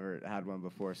because I never had one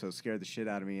before, so it scared the shit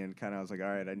out of me, and kind of I was like, all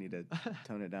right, I need to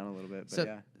tone it down a little bit.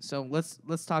 But so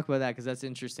let's talk about that because that's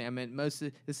interesting. I mean, this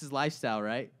is lifestyle,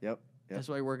 right? Yep. That's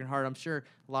why you're working hard. I'm sure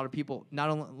a lot of people not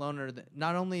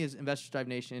only is Investors Drive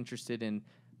Nation interested in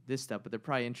this stuff, but they're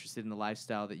probably interested in the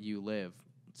lifestyle that you live.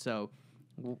 So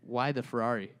why the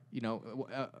Ferrari,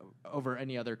 over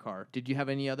any other car? Did you have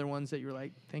any other ones that you were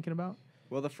thinking about?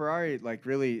 Well, the Ferrari,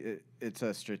 really, it's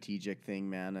a strategic thing,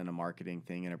 man, and a marketing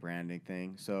thing and a branding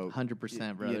thing. So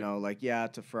 100%, brother.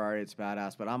 It's a Ferrari, it's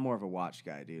badass, but I'm more of a watch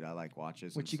guy, dude. I like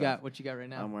watches. What you got right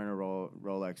now? I'm wearing a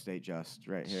Rolex Datejust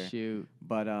right here. Shoot.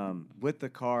 But with the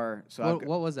car, so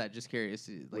what was that? Just curious.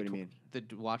 What do you mean? The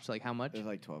watch, how much? It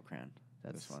was $12,000.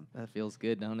 this one. That feels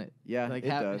good, don't it? Yeah, like it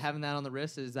does. Having that on the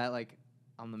wrist, is that like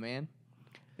I'm the man?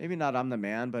 Maybe not I'm the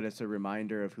man, but it's a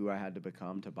reminder of who I had to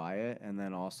become to buy it. And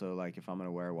then also, like, if I'm going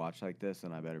to wear a watch like this,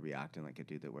 then I better be acting like a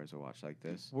dude that wears a watch like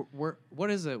this.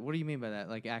 What is it? What do you mean by that?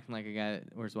 Like acting like a guy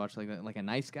that wears a watch like that? Like a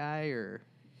nice guy or?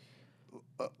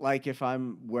 Like if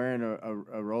I'm wearing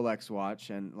a Rolex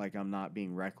watch and, like, I'm not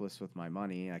being reckless with my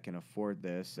money, I can afford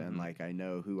this. And, like, I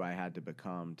know who I had to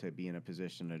become to be in a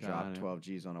position to drop 12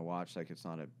 G's on a watch. Like, it's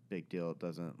not a big deal. It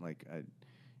doesn't, like,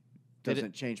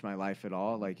 doesn't change my life at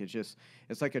all. Like it's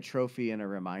like a trophy and a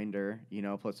reminder, you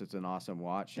know, plus it's an awesome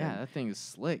watch. Yeah, that thing is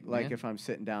slick. Like man. if I'm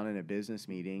sitting down in a business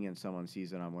meeting and someone sees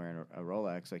that I'm wearing a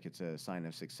Rolex, like it's a sign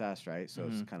of success, right? So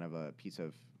it's kind of a piece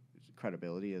of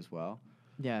credibility as well.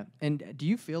 Yeah. And do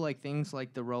you feel like things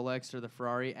like the Rolex or the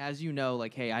Ferrari, as you know,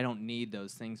 like, hey, I don't need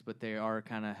those things, but they are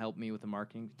kind of help me with the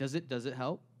marketing. Does it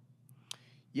help?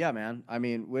 Yeah, man. I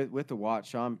mean, with the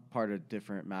watch, so I'm part of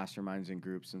different masterminds and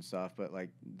groups and stuff. But like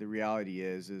the reality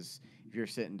is if you're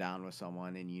sitting down with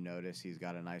someone and you notice he's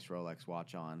got a nice Rolex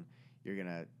watch on, you're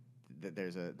gonna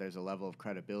there's a level of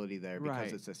credibility there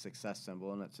because it's a success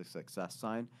symbol and it's a success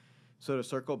sign. So to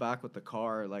circle back with the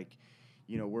car, like,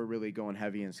 you know, we're really going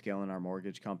heavy and scaling our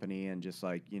mortgage company and just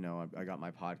like, you know, I got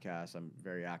my podcast. I'm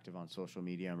very active on social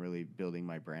media. I'm really building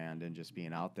my brand and just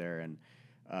being out there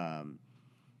and.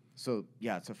 So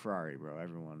yeah, it's a Ferrari, bro.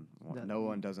 No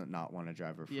one doesn't not want to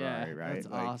drive a Ferrari, right? That's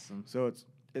awesome. So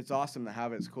it's awesome to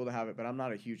have it. It's cool to have it, but I'm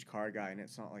not a huge car guy, and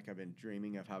it's not like I've been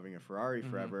dreaming of having a Ferrari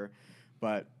forever.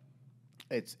 But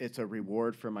it's a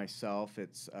reward for myself.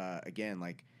 It's again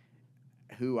like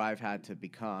who I've had to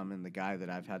become and the guy that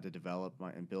I've had to develop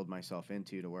and build myself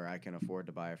into to where I can afford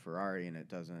to buy a Ferrari, and it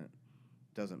doesn't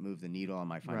move the needle on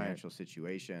my financial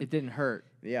situation. It didn't hurt.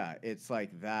 Yeah, it's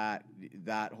like that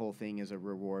whole thing is a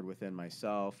reward within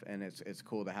myself, and it's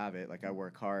cool to have it. Like I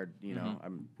work hard, you know, I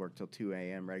work till 2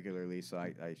 a.m. regularly, so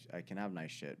I can have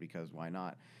nice shit because why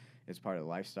not? It's part of the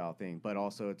lifestyle thing, but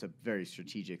also it's a very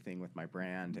strategic thing with my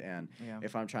brand. And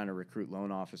if I'm trying to recruit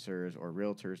loan officers or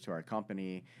realtors to our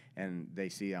company and they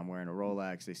see I'm wearing a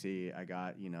Rolex, they see I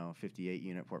got, you know, 58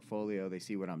 unit portfolio, they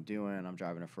see what I'm doing, I'm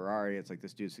driving a Ferrari. It's like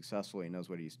this dude's successful. He knows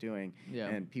what he's doing. Yeah.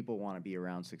 And people want to be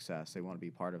around success. They want to be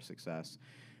part of success.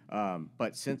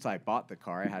 But since I bought the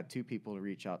car, I had 2 people to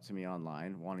reach out to me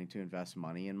online wanting to invest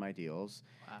money in my deals.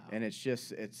 Wow. And it's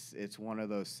just it's one of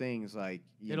those things like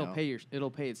it'll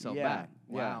pay itself back.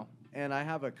 Wow. Yeah. And I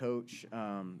have a coach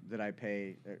that I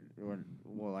pay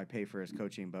I pay for his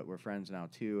coaching, but we're friends now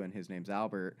too, and his name's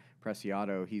Albert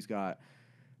Preciado. He's got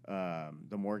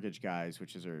the Mortgage Guys,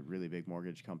 which is a really big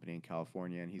mortgage company in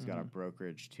California, and he's got a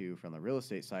brokerage too from the real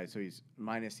estate side. So he's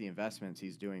minus the investments,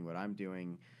 he's doing what I'm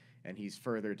doing. And he's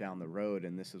further down the road,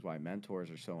 and this is why mentors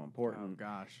are so important. Oh,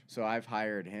 gosh. So I've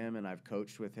hired him, and I've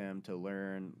coached with him to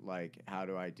learn, like,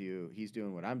 he's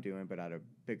doing what I'm doing, but at a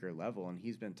bigger level. And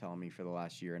he's been telling me for the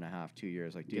last year and a half, 2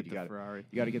 years, like, dude, you got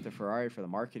to get the Ferrari for the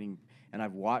marketing. And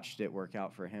I've watched it work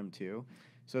out for him, too.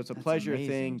 So it's a pleasure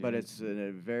thing, dude. But it's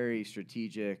a very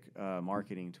strategic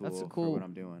marketing tool for what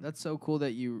I'm doing. That's so cool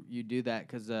that you do that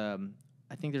because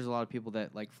I think there's a lot of people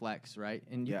that like flex, right?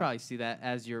 And you probably see that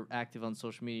as you're active on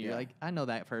social media. You're like, I know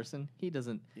that person. He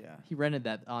doesn't. Yeah. He rented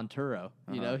that on Turo.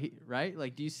 You know, right?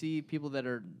 Like, do you see people that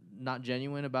are not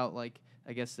genuine about like?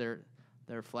 I guess they're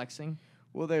flexing.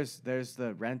 Well, there's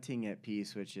the renting it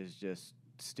piece, which is just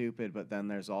stupid. But then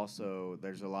there's a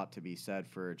lot to be said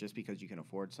for just because you can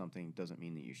afford something doesn't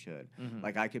mean that you should.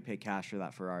 Like I could pay cash for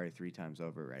that Ferrari 3 times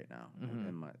over right now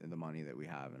in the money that we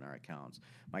have in our accounts.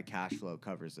 My cash flow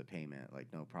covers the payment, like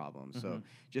no problem. So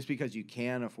just because you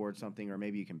can afford something or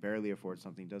maybe you can barely afford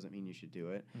something doesn't mean you should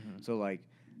do it. So like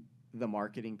the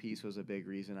marketing piece was a big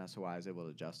reason as to why I was able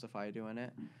to justify doing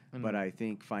it. But I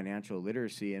think financial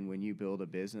literacy, and when you build a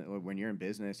business, or when you're in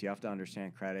business, you have to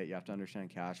understand credit, you have to understand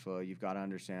cash flow, you've got to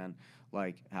understand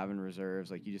like having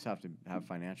reserves, like you just have to have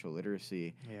financial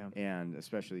literacy. And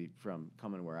especially from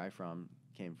coming where I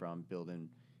came from, building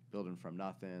from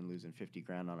nothing, losing 50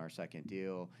 grand on our second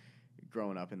deal,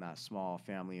 growing up in that small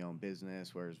family-owned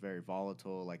business where it's very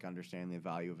volatile, like understanding the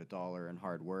value of a dollar and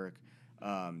hard work.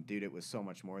 Dude, it was so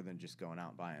much more than just going out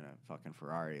and buying a fucking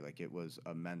Ferrari. Like it was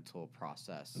a mental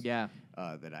process. That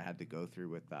I had to go through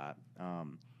with that.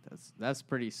 That's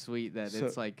pretty sweet.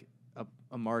 It's like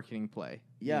a marketing play.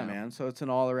 Yeah, man. So it's an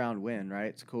all-around win, right?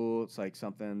 It's cool. It's like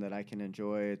something that I can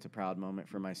enjoy. It's a proud moment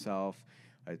for myself.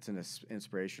 It's an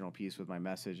inspirational piece with my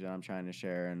message that I'm trying to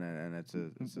share, and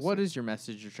it's what is your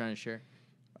message you're trying to share?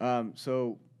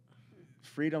 So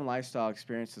Freedom Lifestyle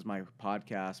Experience is my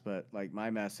podcast, but like my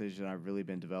message that I've really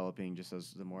been developing just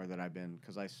as the more that I've been,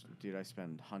 because I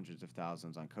spend hundreds of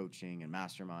thousands on coaching and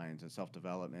masterminds and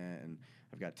self-development, and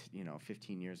I've got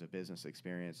 15 years of business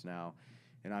experience now,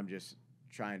 and I'm just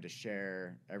trying to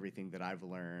share everything that I've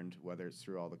learned, whether it's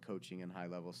through all the coaching and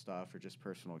high-level stuff or just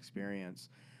personal experience.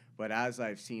 But as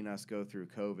I've seen us go through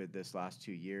COVID this last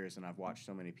 2 years, and I've watched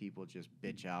so many people just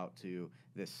bitch out to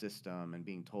this system and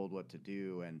being told what to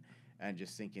do and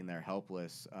just thinking they're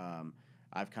helpless,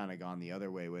 I've kind of gone the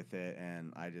other way with it,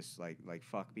 and I just like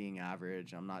fuck being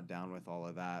average. I'm not down with all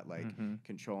of that, like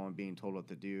control and being told what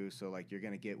to do. So like you're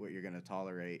gonna get what you're gonna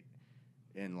tolerate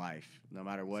in life, no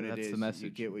matter what it is. You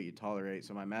get what you tolerate.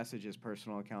 So my message is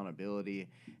personal accountability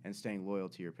and staying loyal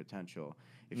to your potential.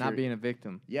 Not being a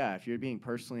victim. Yeah, if you're being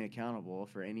personally accountable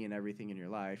for any and everything in your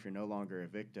life, you're no longer a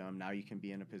victim. Now you can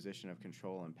be in a position of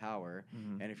control and power.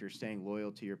 And if you're staying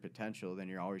loyal to your potential, then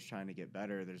you're always trying to get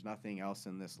better. There's nothing else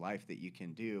in this life that you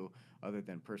can do other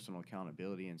than personal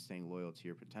accountability and staying loyal to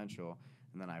your potential.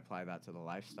 And then I apply that to the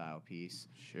lifestyle piece.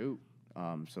 Shoot.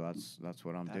 So that's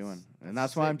what I'm doing. And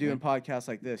that's why I'm doing podcasts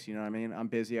like this. You know what I mean? I'm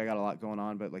busy. I got a lot going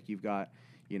on, but like you've got,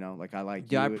 like I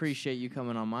like. Yeah, I appreciate you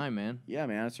coming on mine, man. Yeah,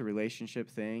 man, it's a relationship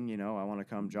thing. I want to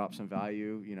come drop some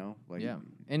value. Like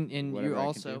and you're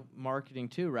also marketing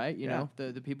too, right? You know,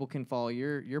 the people can follow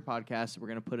your podcast. We're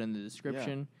gonna put in the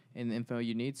description and the info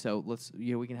you need. So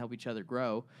we can help each other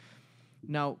grow.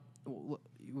 Now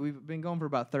we've been going for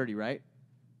about 30, right?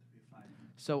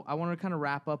 So I want to kind of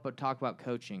wrap up but talk about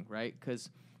coaching, right? Because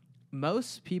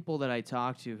most people that I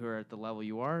talk to who are at the level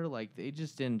you are, like they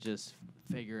just didn't just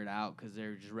figure it out because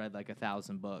they just read like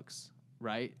 1,000 books,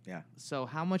 right? Yeah. So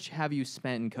how much have you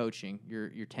spent in coaching your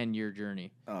 10-year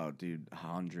journey? Oh, dude,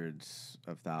 hundreds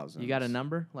of thousands. You got a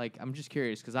number? Like I'm just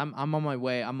curious because I'm on my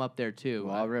way. I'm up there too.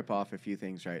 Well, I'll rip off a few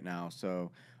things right now.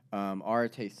 So,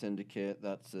 Arate Syndicate,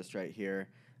 that's this right here.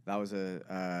 That was a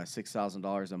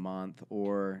 $6,000 a month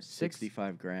or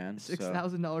 $65,000.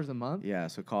 $6,000 a month? Yeah,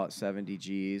 so call it 70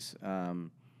 G's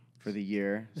for the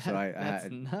year. That's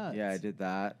nuts. Yeah, I did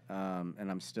that, and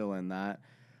I'm still in that.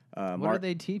 What are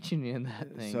they teaching you in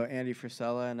that thing? So Andy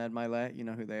Frisella and Ed Milet, you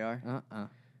know who they are?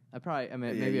 Maybe I've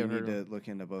heard you need to look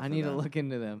into both. I need to look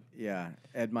into them. Yeah,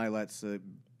 Ed Milet's the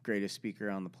greatest speaker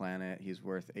on the planet. He's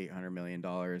worth $800 million.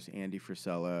 Andy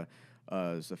Frisella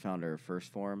is the founder of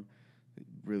First Form.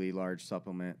 Really large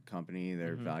supplement company.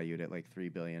 They're valued at like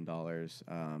 $3 billion.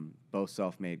 Both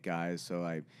self-made guys.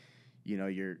 So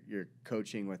you're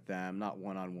coaching with them, not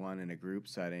one-on-one in a group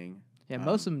setting. Yeah,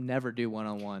 most of them never do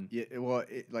one-on-one. Yeah, well,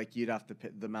 you'd have to pay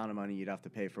the amount of money you'd have to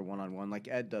pay for one-on-one. Like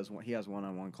Ed does, he has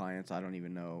one-on-one clients. I don't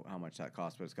even know how much that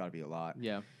costs, but it's got to be a lot.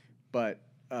 Yeah. But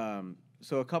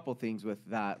so a couple things with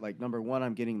that. Like number one,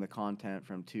 I'm getting the content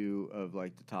from two of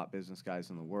like the top business guys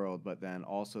in the world, but then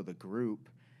also the group.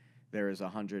 There is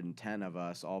 110 of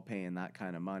us all paying that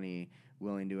kind of money,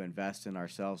 willing to invest in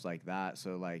ourselves like that.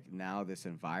 So like now this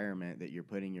environment that you're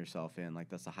putting yourself in, like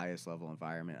that's the highest level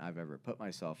environment I've ever put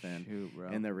myself in. Shoot, bro.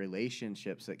 And the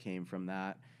relationships that came from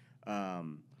that.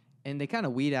 And they kind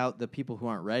of weed out the people who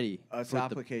aren't ready. It's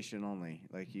application only.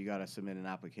 Like you got to submit an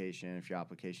application. If your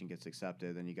application gets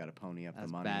accepted, then you got to pony up the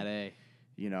money. That's bad A.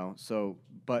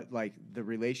 But like the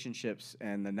relationships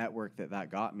and the network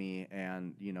that got me,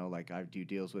 and like I do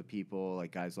deals with people,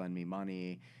 like guys lend me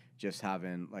money, just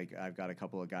having like I've got a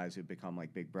couple of guys who've become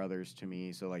like big brothers to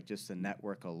me. So like just the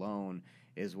network alone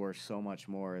is worth so much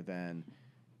more than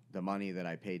the money that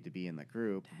I paid to be in the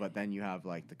group. But then you have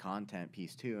like the content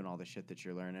piece too, and all the shit that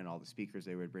you're learning, all the speakers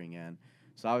they would bring in.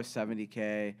 So I was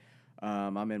 $70K.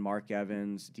 I'm in Mark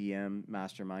Evans' DM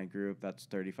mastermind group. That's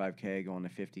 $35K going to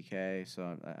 $50K.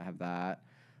 So I have that.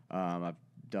 I've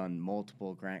done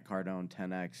multiple Grant Cardone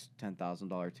 10X,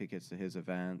 $10,000 tickets to his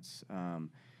events. I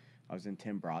was in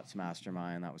Tim Brott's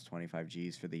mastermind. That was 25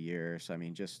 G's for the year. So, I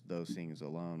mean, just those things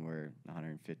alone were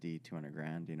 150, 200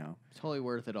 grand, Totally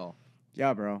worth it all.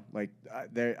 Yeah, bro. Like,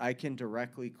 I can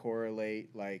directly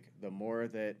correlate, like, the more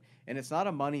that, and it's not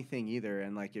a money thing either.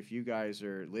 And, like, if you guys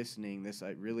are listening,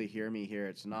 really hear me here.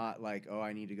 It's not like, oh,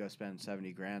 I need to go spend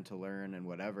 70 grand to learn and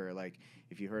whatever. Like,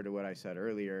 if you heard of what I said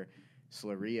earlier,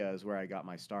 Slaria is where I got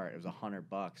my start. It was $100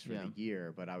 for the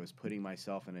year, but I was putting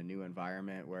myself in a new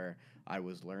environment where I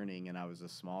was learning and I was a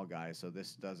small guy. So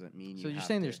this doesn't mean So you're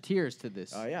saying there's tiers to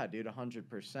this? Oh, yeah, dude,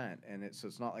 100%. And so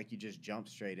it's not like you just jump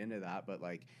straight into that, but,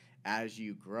 like, as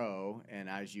you grow and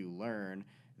as you learn,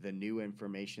 the new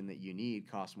information that you need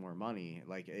costs more money.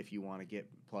 Like if you want to get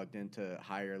plugged into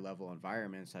higher level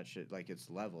environments, that shit, like it's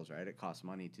levels, right? It costs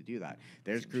money to do that.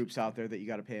 There's groups out there that you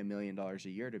got to pay $1 million a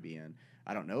year to be in.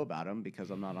 I don't know about them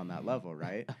because I'm not on that level,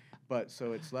 right? but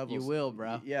so it's levels. You will,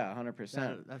 bro. Yeah,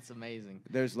 100%. That's amazing.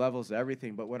 There's levels to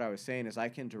everything, but what I was saying is I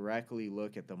can directly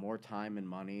look at the more time and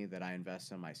money that I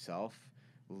invest in myself,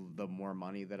 the more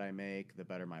money that I make, the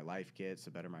better my life gets,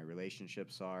 the better my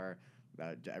relationships are.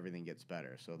 Everything gets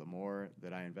better. So the more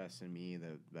that I invest in me,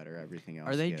 the better everything else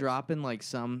Are they gets. dropping like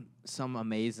some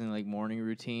amazing like morning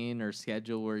routine or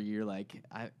schedule where you're like,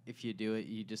 if you do it,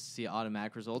 you just see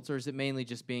automatic results, or is it mainly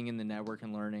just being in the network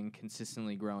and learning,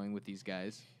 consistently growing with these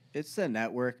guys? It's the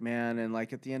network, man, and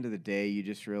like at the end of the day, you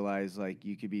just realize like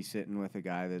you could be sitting with a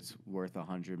guy that's worth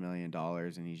 $100 million,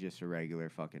 and he's just a regular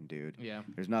fucking dude. Yeah.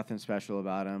 There's nothing special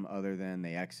about him other than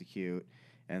they execute,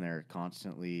 and they're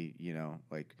constantly,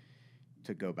 like,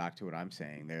 to go back to what I'm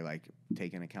saying, they're like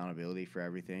taking accountability for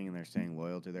everything, and they're staying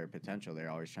loyal to their potential.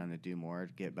 They're always trying to do more,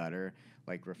 get better,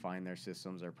 like refine their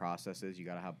systems, their processes. You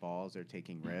got to have balls. They're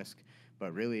taking risk,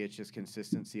 but really it's just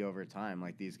consistency over time.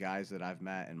 Like these guys that I've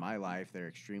met in my life, they're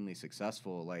extremely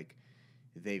successful. Like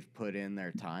they've put in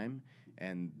their time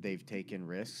and they've taken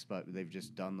risks, but they've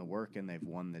just done the work and they've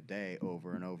won the day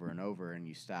over and over and over. And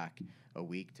you stack a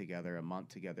week together, a month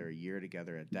together, a year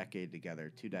together, a decade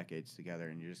together, 2 decades together,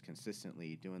 and you're just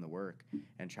consistently doing the work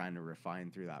and trying to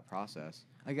refine through that process.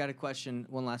 I got a question,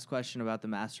 one last question about the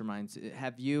masterminds.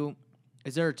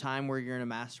 Is there a time where you're in a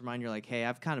mastermind, you're like, hey,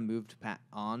 I've kind of moved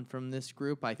on from this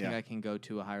group. I think I can go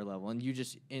to a higher level. And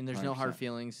there's 100%. No hard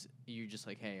feelings. You're just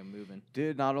like, hey, I'm moving.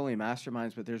 Dude, not only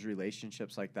masterminds, but there's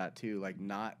relationships like that too. Like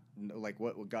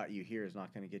what got you here is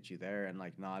not going to get you there. And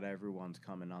like not everyone's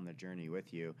coming on the journey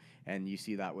with you. And you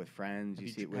see that with friends. You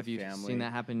see it with family. Have you seen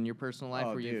that happen in your personal life?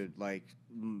 Oh, dude, like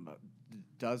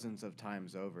dozens of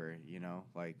times over,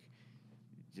 like...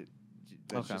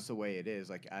 That's just the way it is.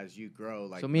 Like as you grow,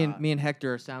 like so me and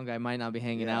Hector, our sound guy, might not be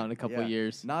hanging out in a couple of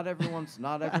years. Not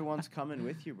everyone's coming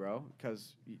with you, bro,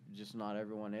 because just not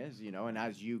everyone is, And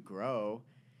as you grow,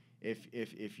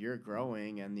 if you're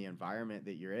growing and the environment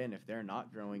that you're in, if they're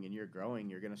not growing and you're growing,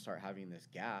 you're gonna start having this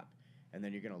gap, and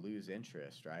then you're gonna lose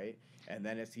interest, right? And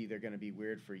then it's either gonna be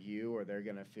weird for you, or they're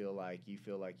gonna feel like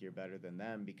you're better than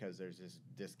them because there's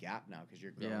this gap now because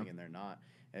you're growing and they're not.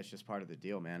 It's just part of the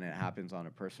deal, man. It happens on a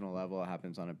personal level. It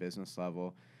happens on a business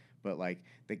level. But, like,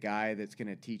 the guy that's going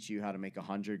to teach you how to make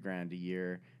 $100,000 a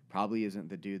year probably isn't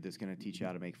the dude that's going to teach you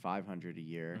how to make $500,000 a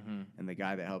year. Mm-hmm. And the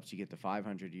guy that helps you get to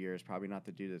 $500,000 a year is probably not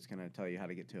the dude that's going to tell you how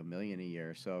to get to $1 million a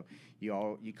year. So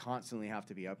you constantly have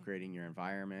to be upgrading your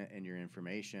environment and your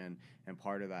information, and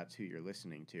part of that's who you're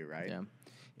listening to, right? Yeah.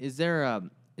 Is there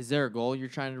a goal you're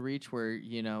trying to reach where,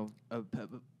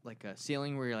 like a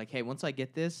ceiling where you're like, hey, once I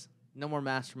get this, no more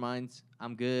masterminds.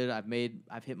 I'm good.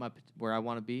 I've hit my where I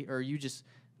want to be. Or you just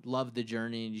love the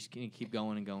journey and you just keep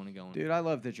going and going and going. Dude, I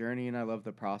love the journey and I love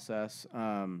the process.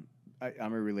 I'm a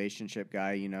relationship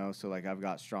guy, so like I've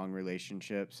got strong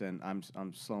relationships, and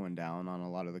I'm slowing down on a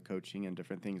lot of the coaching and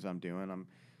different things I'm doing.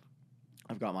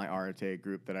 I've got my Arate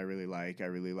group that I really like. I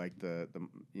really like the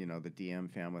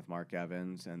DM fam with Mark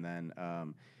Evans, and then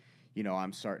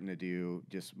I'm starting to do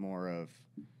just more of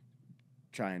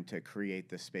trying to create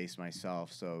the space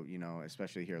myself. So,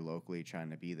 especially here locally, trying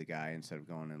to be the guy instead of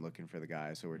going and looking for the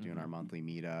guy. So we're doing our monthly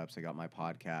meetups. I got my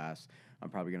podcast. I'm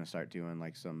probably going to start doing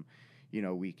like some,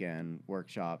 weekend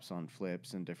workshops on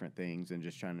flips and different things, and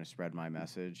just trying to spread my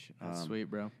message. That's sweet,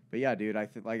 bro. But yeah, dude,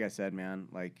 like I said, man,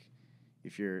 like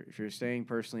if you're staying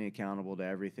personally accountable to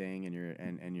everything,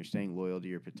 and you're staying loyal to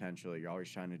your potential, you're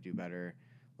always trying to do better.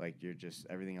 Like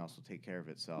everything else will take care of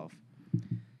itself.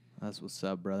 That's what's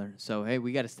up, brother. So, hey,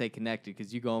 we got to stay connected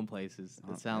because you're going places.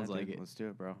 It sounds like it. Let's do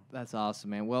it, bro. That's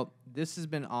awesome, man. Well, this has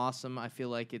been awesome. I feel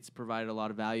like it's provided a lot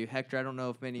of value. Hector, I don't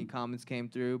know if many comments came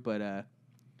through, but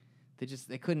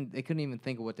they couldn't even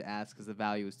think of what to ask because the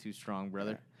value was too strong,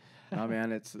 brother. Yeah. No,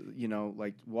 man, it's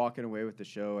like walking away with the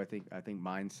show. I think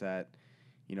mindset.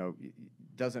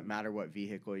 Doesn't matter what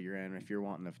vehicle you're in. If you're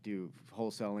wanting to do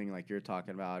wholesaling, like you're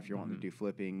talking about, if you're wanting to do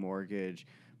flipping, mortgage,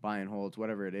 buy and holds,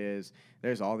 whatever it is,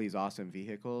 there's all these awesome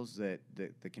vehicles that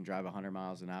can drive 100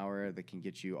 miles an hour, that can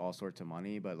get you all sorts of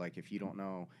money. But like if you don't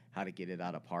know how to get it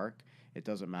out of park, it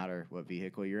doesn't matter what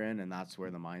vehicle you're in, and that's where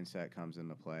the mindset comes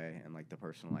into play, and like the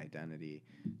personal identity.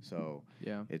 So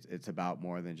yeah, it's about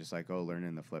more than just like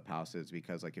learning the flip houses,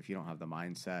 because like if you don't have the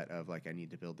mindset of like I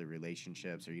need to build the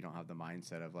relationships, or you don't have the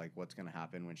mindset of like what's gonna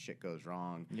happen when shit goes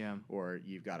wrong, or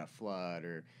you've got a flood,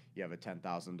 or you have a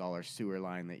 $10,000 sewer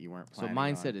line that you weren't planning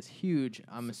on. So mindset is huge.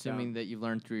 I'm assuming that you've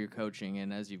learned through your coaching,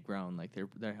 and as you've grown, like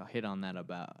they're hit on that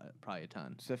about probably a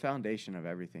ton. It's the foundation of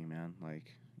everything, man.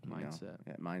 Like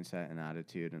mindset and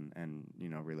attitude and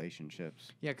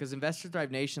relationships. Yeah, because Investor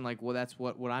Thrive Nation, like, well, that's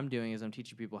what I'm doing is I'm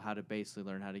teaching people how to basically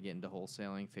learn how to get into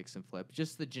wholesaling, fix and flip,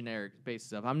 just the generic base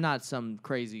stuff. I'm not some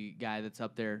crazy guy that's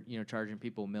up there, charging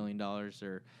people $1 million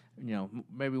or,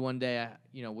 maybe one day,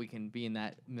 we can be in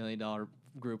that $1 million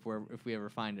group where if we ever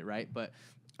find it, right? But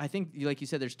I think, like you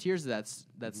said, there's tiers of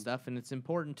that stuff, and it's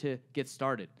important to get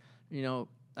started.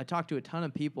 I talk to a ton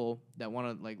of people that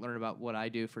want to learn about what I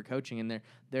do for coaching, and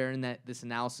they're in this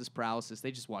analysis paralysis.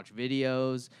 They just watch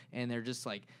videos and they're just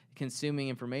consuming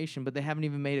information, but they haven't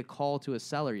even made a call to a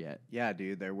seller yet. Yeah,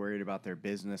 dude, they're worried about their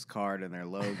business card and their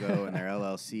logo and their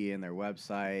LLC and their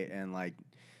website, and I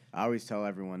always tell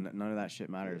everyone that none of that shit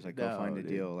matters. Go find a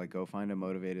deal. Go find a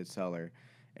motivated seller.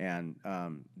 And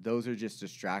those are just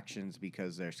distractions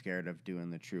because they're scared of doing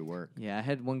the true work. Yeah, I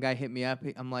had one guy hit me up.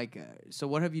 I'm like, so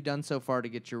what have you done so far to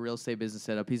get your real estate business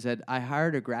set up? He said, I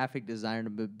hired a graphic designer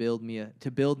to build me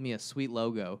a sweet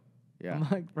logo. Yeah. I'm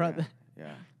like, brother.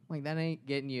 Yeah. Like, that ain't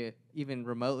getting you even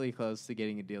remotely close to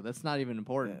getting a deal. That's not even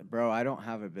important. Bro, I don't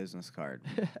have a business card.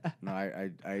 No,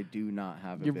 I do not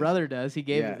have a Your brother does. He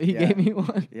gave me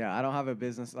one. Yeah, I don't have a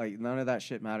business. None of that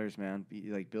shit matters, man.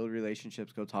 Build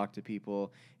relationships, go talk to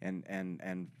people,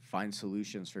 and find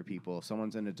solutions for people. If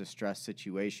someone's in a distressed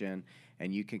situation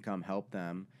and you can come help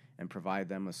them and provide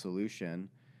them a solution,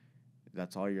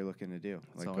 that's all you're looking to do.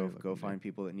 Go find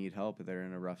people that need help, that are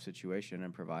in a rough situation,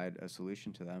 and provide a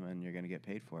solution to them, and you're going to get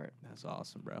paid for it. That's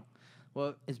awesome, bro.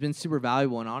 Well, it's been super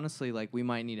valuable, and honestly, we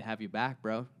might need to have you back,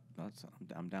 bro.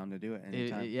 I'm down to do it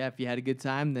anytime. If you had a good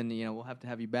time, then we'll have to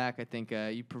have you back. I think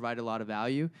you provide a lot of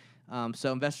value.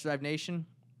 So, Investor Thrive Nation,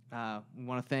 we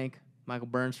want to thank Michael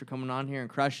Burns for coming on here and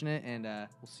crushing it, and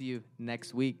we'll see you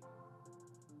next week.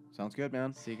 Sounds good,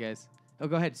 man. See you guys. Oh,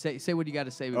 go ahead. Say what you got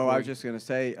to say. I was just going to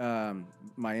say,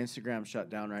 my Instagram's shut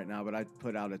down right now, but I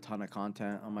put out a ton of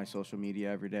content on my social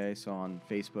media every day. So on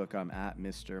Facebook, I'm at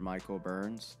Mr. Michael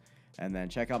Burns. And then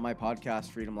check out my podcast,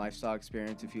 Freedom Lifestyle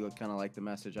Experience, if you look kind of like the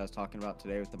message I was talking about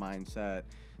today with the mindset,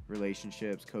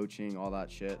 relationships, coaching, all that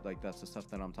shit. That's the stuff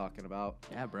that I'm talking about.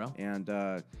 Yeah, bro. And,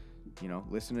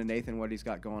 listen to Nathan, what he's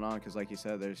got going on. Because like you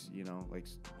said, there's,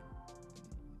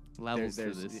 levels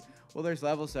to this. Well, there's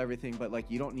levels to everything, but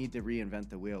you don't need to reinvent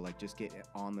the wheel. Just get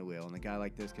on the wheel, and a guy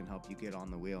like this can help you get on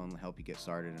the wheel and help you get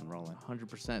started and rolling.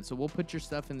 100%. So we'll put your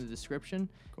stuff in the description,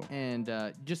 cool. And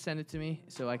just send it to me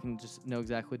so I can just know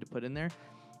exactly what to put in there.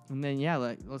 And then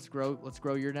let's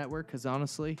grow your network, because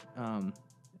honestly,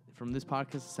 from this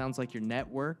podcast, it sounds like your net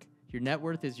worth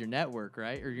is your network,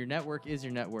 right? Or your network is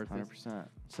your net worth. 100%.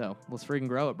 So let's freaking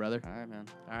grow it, brother. All right, man.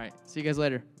 All right. See you guys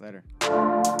later. Later.